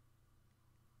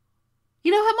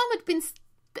 Her mum had been...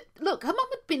 Look, her mum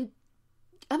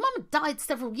had died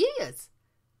several years.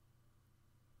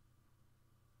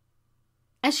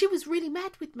 And she was really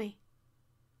mad with me.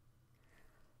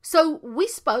 So we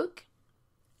spoke,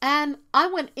 and I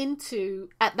went into,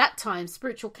 at that time,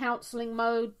 spiritual counseling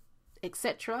mode,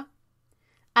 etc.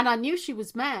 And I knew she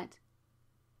was mad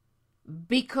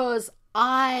because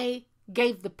I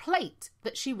gave the plate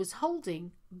that she was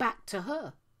holding back to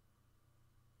her.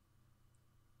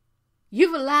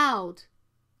 You've allowed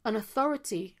an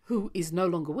authority who is no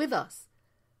longer with us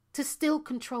to still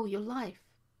control your life.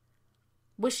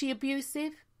 Was she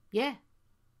abusive? Yeah.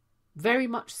 Very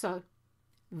much so.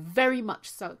 Very much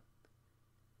so.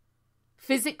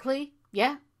 Physically?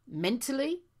 Yeah.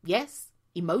 Mentally? Yes.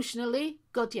 Emotionally?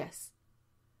 God, yes.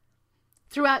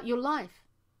 Throughout your life.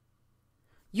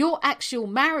 Your actual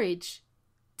marriage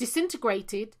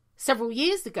disintegrated several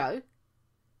years ago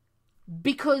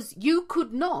because you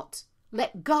could not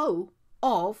let go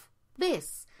of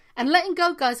this. And letting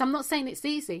go, guys, I'm not saying it's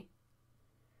easy.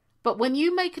 But when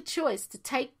you make a choice to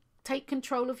take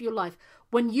control of your life,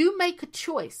 when you make a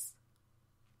choice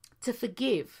to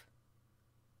forgive,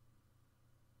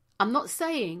 I'm not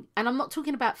saying, and I'm not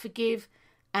talking about forgive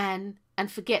and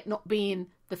forget not being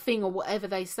the thing or whatever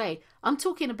they say. I'm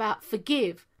talking about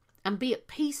forgive and be at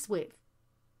peace with.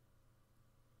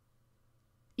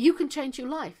 You can change your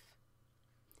life.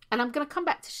 And I'm going to come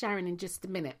back to Sharon in just a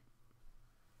minute.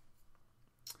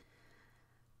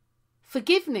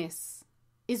 Forgiveness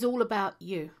is all about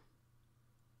you.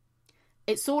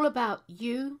 It's all about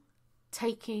you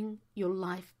taking your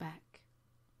life back.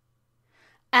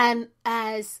 And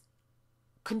as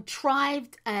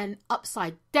contrived and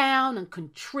upside down and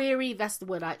contrary, that's the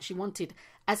word I actually wanted,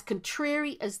 as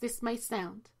contrary as this may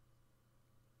sound,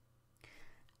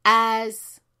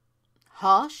 as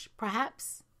harsh,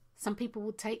 perhaps, some people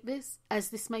will take this, as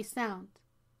this may sound,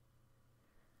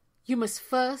 you must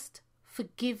first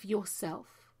forgive yourself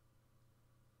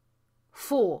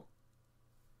for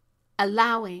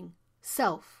allowing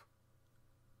self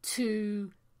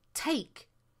to take.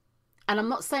 And I'm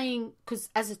not saying, because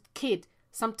as a kid,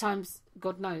 sometimes,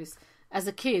 God knows, as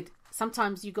a kid,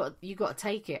 sometimes you got to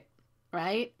take it,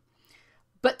 right?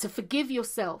 But to forgive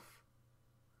yourself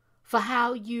for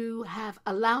how you have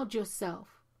allowed yourself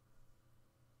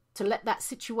to let that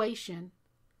situation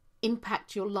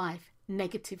impact your life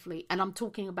negatively. And I'm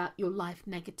talking about your life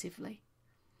negatively.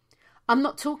 I'm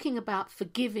not talking about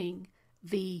forgiving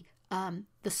the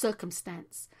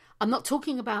circumstance. I'm not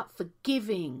talking about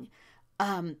forgiving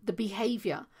the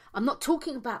behavior. I'm not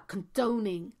talking about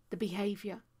condoning the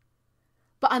behavior.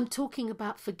 But I'm talking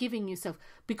about forgiving yourself,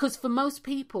 because for most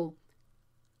people,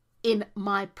 in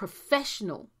my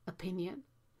professional opinion,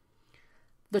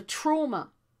 the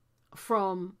trauma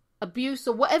from abuse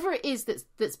or whatever it is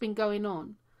that's been going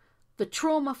on, the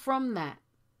trauma from that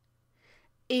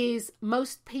is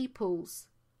most people's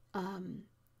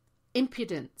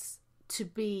impudence to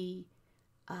be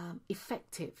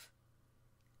effective.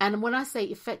 And when I say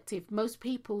effective, most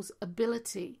people's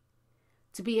ability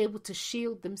to be able to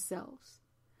shield themselves,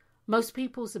 most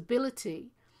people's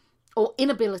inability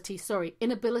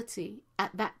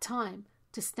at that time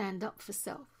to stand up for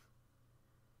self.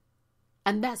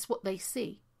 And that's what they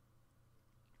see.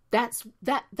 That's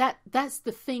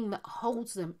the thing that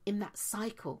holds them in that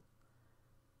cycle.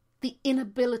 The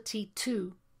inability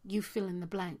to, you fill in the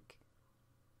blank.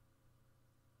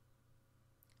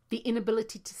 The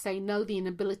inability to say no, the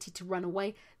inability to run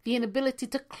away, the inability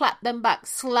to clap them back,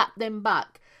 slap them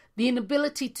back, the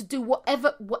inability to do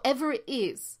whatever it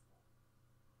is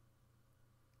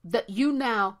that you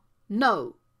now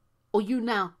know or you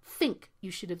now think you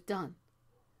should have done.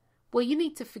 Well, you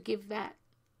need to forgive that,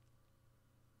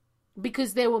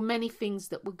 because there were many things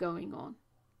that were going on,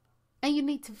 and you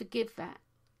need to forgive that.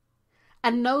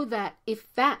 And know that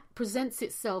if that presents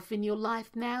itself in your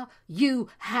life now, you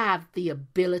have the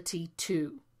ability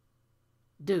to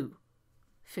do,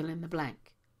 fill in the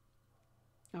blank.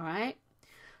 All right?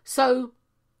 So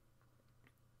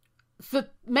for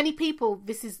many people,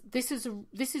 this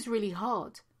is really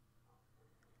hard,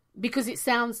 because it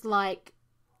sounds like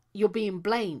you're being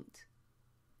blamed.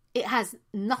 It has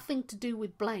nothing to do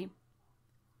with blame.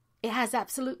 It has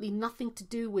absolutely nothing to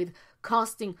do with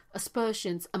casting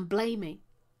aspersions and blaming.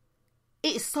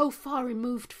 It is so far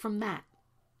removed from that.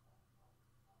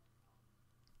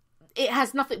 It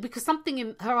has nothing, because something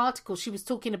in her article, she was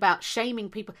talking about shaming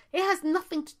people. It has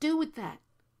nothing to do with that.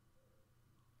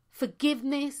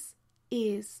 Forgiveness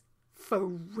is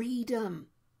freedom.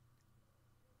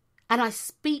 And I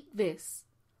speak this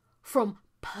from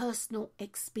personal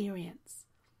experience.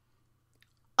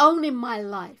 Owning my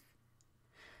life.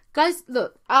 Guys,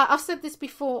 look, I've said this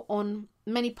before on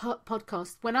many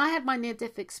podcasts. When I had my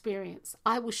near-death experience,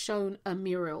 I was shown a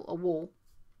mural, a wall,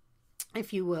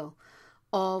 if you will,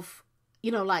 of,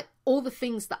 like all the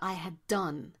things that I had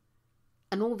done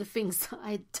and all the things that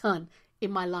I had done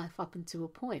in my life up until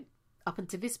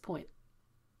this point.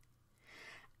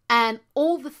 And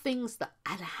all the things that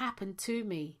had happened to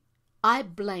me, I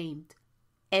blamed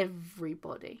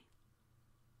everybody.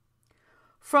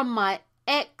 From my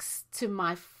ex, to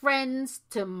my friends,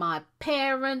 to my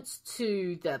parents,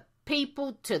 to the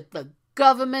people, to the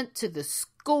government, to the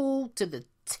school, to the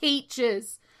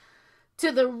teachers,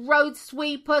 to the road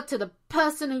sweeper, to the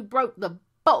person who broke the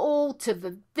bottle, to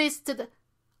the this, to the...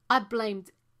 I blamed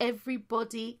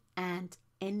everybody and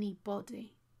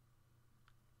anybody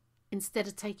instead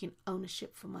of taking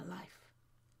ownership for my life.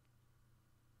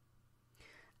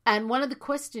 And one of the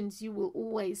questions you will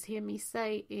always hear me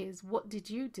say is, what did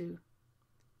you do?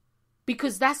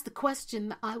 Because that's the question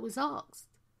that I was asked.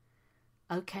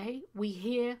 Okay, we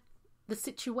hear the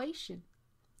situation.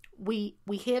 We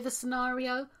hear the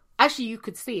scenario. Actually, you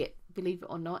could see it, believe it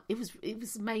or not. It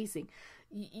was amazing.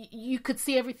 You could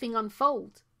see everything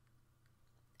unfold.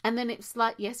 And then it's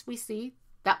like, yes, we see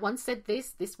that one said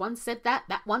this one said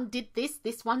that one did this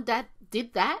one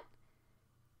did that.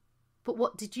 But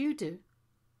what did you do?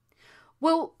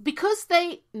 Well, because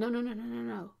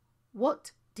no.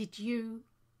 What did you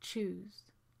choose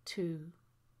to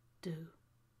do?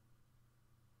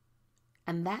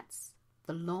 And that's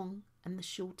the long and the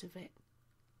short of it.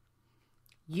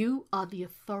 You are the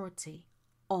authority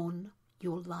on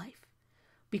your life.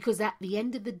 Because at the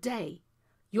end of the day,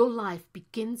 your life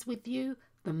begins with you,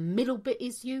 the middle bit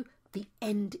is you, the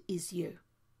end is you.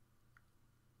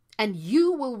 And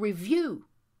you will review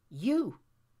you.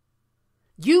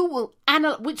 You will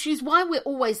which is why we're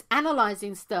always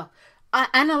analysing stuff,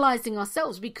 analysing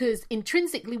ourselves, because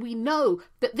intrinsically we know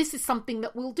that this is something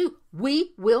that we'll do.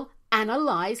 We will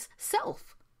analyse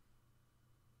self.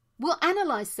 We'll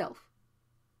analyse self.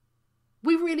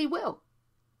 We really will.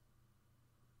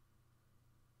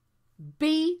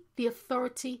 Be the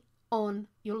authority on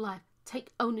your life.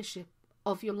 Take ownership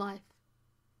of your life.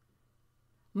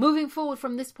 Moving forward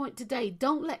from this point today,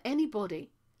 don't let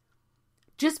anybody,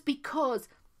 just because...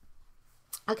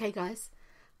 Okay, guys.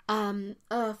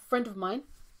 A friend of mine,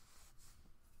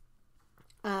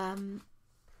 one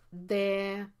of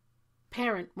their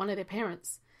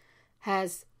parents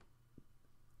has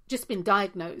just been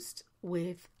diagnosed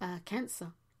with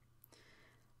cancer.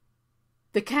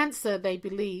 The cancer, they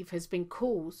believe, has been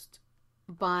caused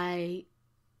by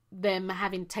them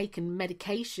having taken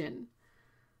medication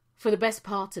for the best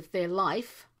part of their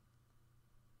life.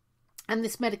 And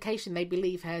this medication, they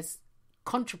believe, has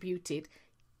contributed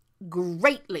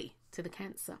greatly to the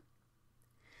cancer.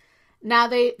 Now,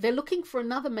 they're looking for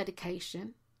another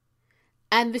medication.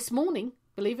 And this morning,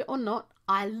 believe it or not,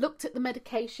 I looked at the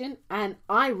medication and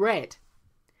I read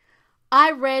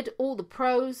all the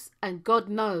pros, and God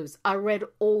knows I read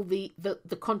all the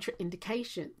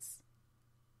contraindications.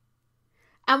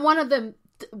 And one of them,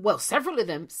 well, several of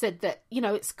them said that,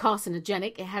 it's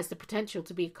carcinogenic. It has the potential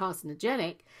to be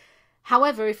carcinogenic.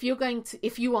 However, if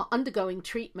you are undergoing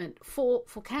treatment for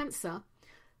cancer,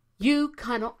 you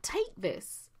cannot take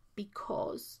this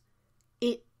because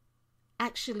it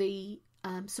actually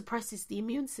suppresses the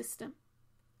immune system.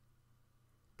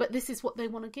 But this is what they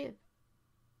want to give.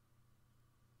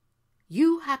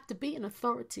 You have to be an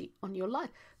authority on your life.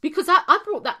 Because I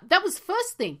brought that was the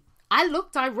first thing. I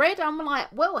looked, I read, I'm like,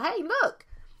 well, hey, look.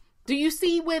 Do you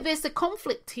see where there's a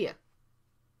conflict here?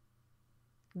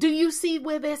 Do you see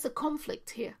where there's a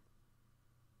conflict here?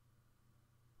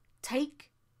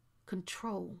 Take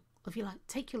control of your life.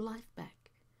 Take your life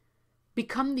back.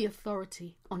 Become the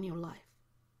authority on your life.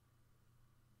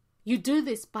 You do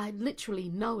this by literally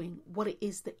knowing what it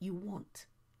is that you want.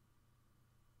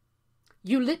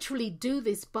 You literally do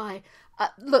this by,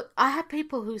 look, I have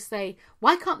people who say,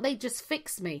 why can't they just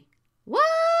fix me? What?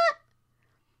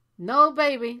 No,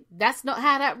 baby, that's not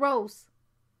how that rolls.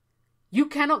 You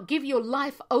cannot give your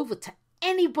life over to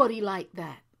anybody like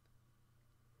that.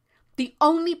 The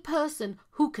only person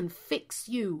who can fix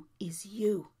you is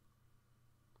you.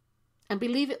 And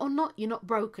believe it or not, you're not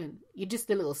broken. You're just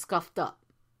a little scuffed up.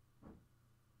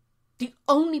 The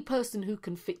only person who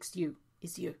can fix you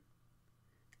is you.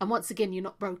 And once again, you're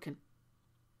not broken.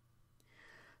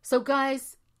 So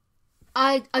guys,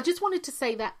 I just wanted to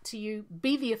say that to you.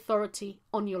 Be the authority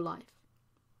on your life.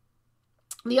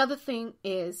 The other thing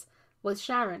is with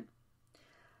Sharon.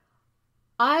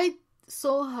 I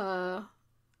saw her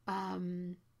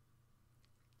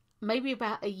maybe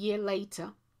about a year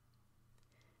later.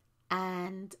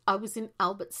 And I was in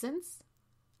Albertsons.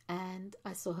 And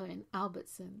I saw her in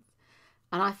Albertsons.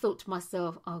 And I thought to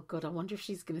myself, oh God, I wonder if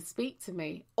she's going to speak to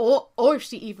me. Or if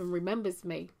she even remembers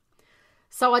me.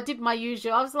 So I did my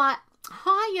usual. I was like,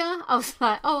 hiya. I was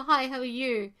like, oh, hi, how are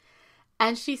you?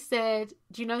 And she said,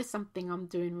 do you know something? I'm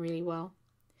doing really well.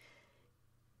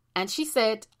 And she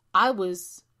said, I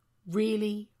was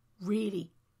really,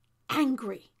 really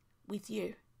angry with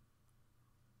you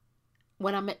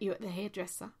when I met you at the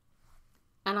hairdresser.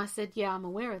 And I said, yeah, I'm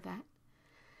aware of that.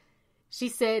 She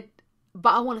said,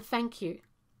 but I want to thank you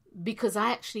because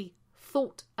I actually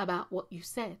thought about what you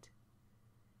said.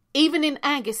 Even in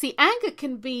anger. See, anger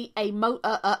can be a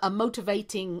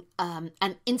motivating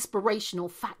and inspirational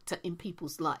factor in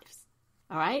people's lives.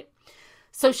 All right.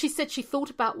 So she said she thought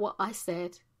about what I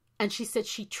said. And she said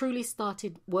she truly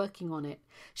started working on it.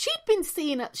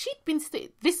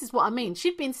 This is what I mean.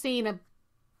 She'd been seeing a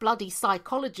bloody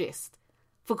psychologist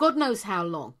for God knows how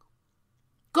long.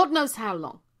 God knows how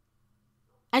long.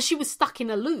 And she was stuck in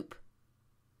a loop.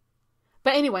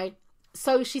 But anyway,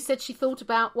 so she said she thought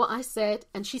about what I said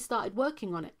and she started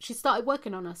working on it. She started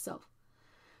working on herself.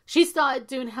 She started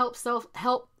doing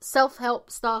self-help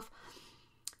stuff.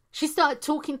 She started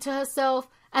talking to herself.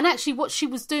 And actually what she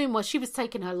was doing was she was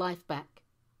taking her life back.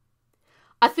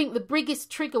 I think the biggest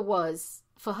trigger was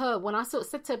for her when I sort of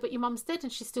said to her, but your mum's dead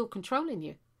and she's still controlling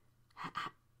you.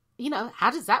 How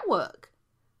does that work?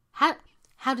 How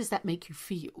does that make you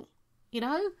feel?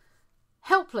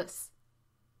 Helpless.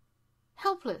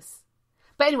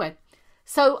 But anyway,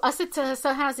 so I said to her,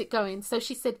 so how's it going? So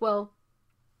she said, well,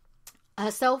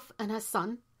 herself and her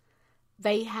son,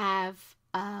 they have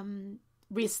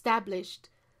reestablished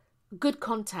good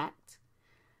contact.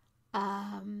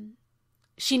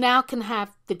 She now can have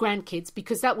the grandkids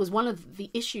because that was one of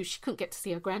the issues. She couldn't get to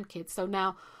see her grandkids. So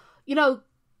now,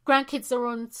 grandkids are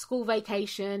on school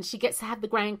vacation. She gets to have the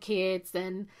grandkids.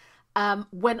 And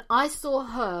when I saw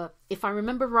her, if I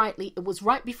remember rightly, it was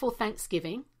right before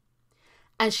Thanksgiving.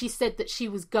 And she said that she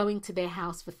was going to their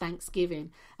house for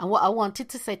Thanksgiving. And what I wanted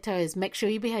to say to her is make sure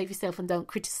you behave yourself and don't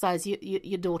criticize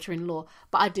your daughter-in-law.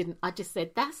 But I didn't. I just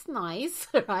said, that's nice,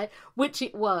 right? Which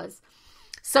it was.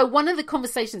 So one of the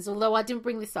conversations, although I didn't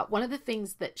bring this up, one of the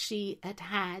things that she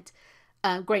had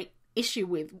great issue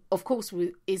with, of course,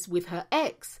 is with her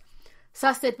ex. So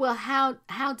I said, well, how's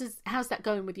that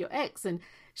going with your ex? And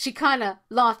she kind of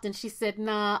laughed and she said,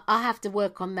 nah, I have to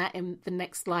work on that in the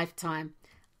next lifetime.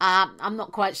 I'm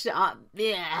not quite sure.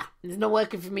 It's not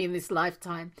working for me in this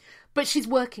lifetime. But she's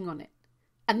working on it.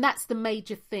 And that's the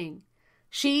major thing.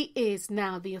 She is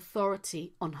now the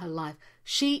authority on her life.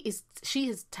 She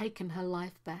has taken her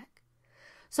life back.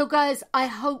 So guys, I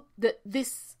hope that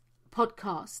this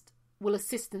podcast will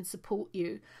assist and support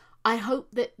you. I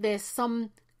hope that there's some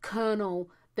kernel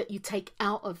that you take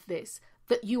out of this,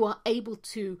 that you are able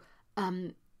to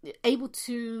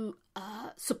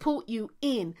support you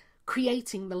in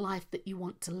creating the life that you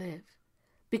want to live.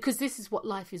 Because this is what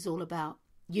life is all about,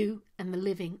 you and the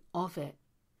living of it.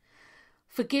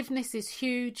 Forgiveness is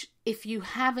huge. If you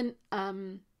haven't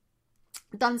done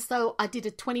so, I did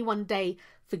a 21-day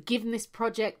forgiveness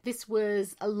project. This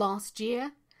was last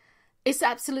year. It's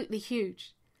absolutely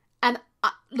huge. And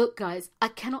look, guys, I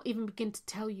cannot even begin to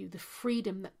tell you the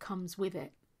freedom that comes with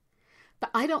it. But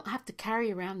I don't have to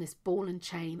carry around this ball and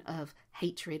chain of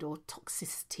hatred or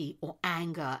toxicity or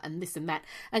anger and this and that.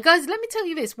 And guys, let me tell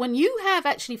you this. When you have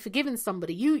actually forgiven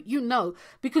somebody, you know,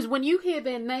 because when you hear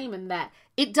their name and that,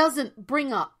 it doesn't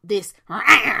bring up this,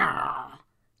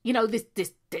 you know, this,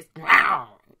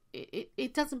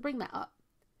 it doesn't bring that up.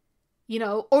 You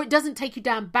know, or it doesn't take you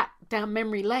down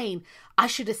memory lane. I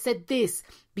should have said this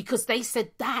because they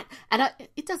said that. And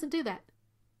it doesn't do that.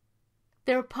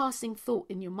 They're a passing thought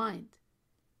in your mind.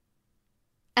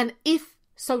 And if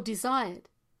so desired,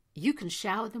 you can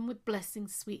shower them with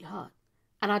blessings, sweetheart.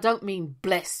 And I don't mean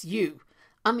bless you.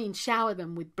 I mean shower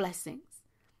them with blessings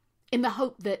in the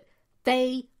hope that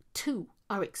they too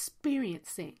are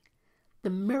experiencing the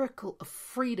miracle of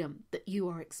freedom that you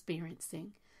are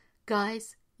experiencing.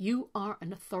 Guys, you are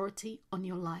an authority on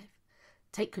your life.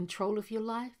 Take control of your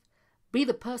life. Be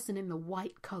the person in the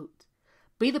white coat.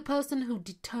 Be the person who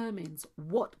determines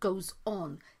what goes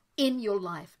on in your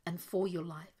life and for your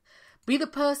life. Be the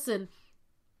person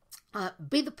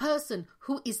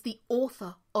who is the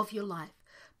author of your life.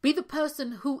 Be the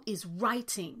person who is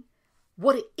writing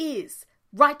what it is,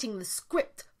 writing the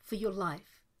script for your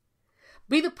life.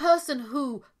 Be the person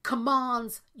who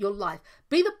commands your life.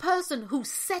 Be the person who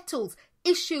settles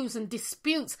issues and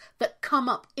disputes that come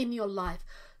up in your life.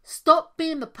 Stop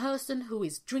being the person who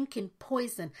is drinking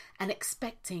poison and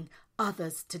expecting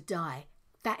others to die.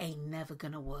 That ain't never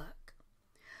gonna work.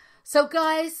 So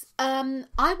guys,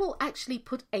 I will actually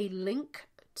put a link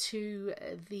to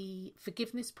the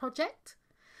Forgiveness Project.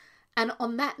 And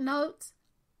on that note,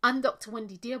 I'm Dr.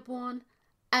 Wendy Dearborne.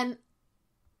 And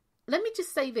let me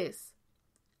just say this.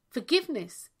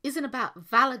 Forgiveness isn't about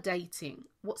validating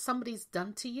what somebody's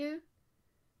done to you.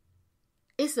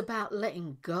 It's about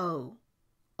letting go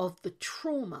of the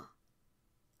trauma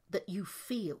that you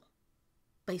feel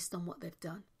based on what they've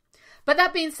done. But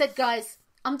that being said, guys,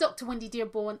 I'm Dr. Wendy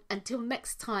Dearborne. Until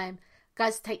next time,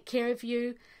 guys, take care of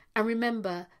you. And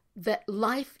remember that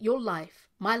life, your life,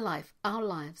 my life, our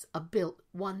lives are built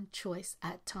one choice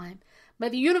at a time. May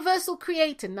the universal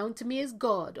creator, known to me as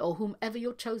God, or whomever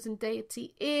your chosen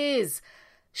deity is,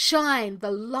 shine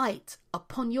the light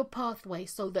upon your pathway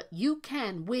so that you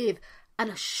can, with an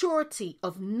assurity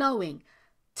of knowing,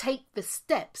 take the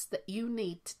steps that you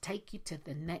need to take you to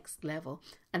the next level.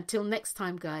 Until next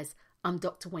time, guys, I'm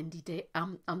Dr. Wendy.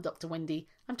 I'm Dr. Wendy.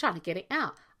 I'm trying to get it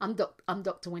out. I'm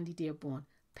Dr. Wendy Dearborne.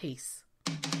 Peace.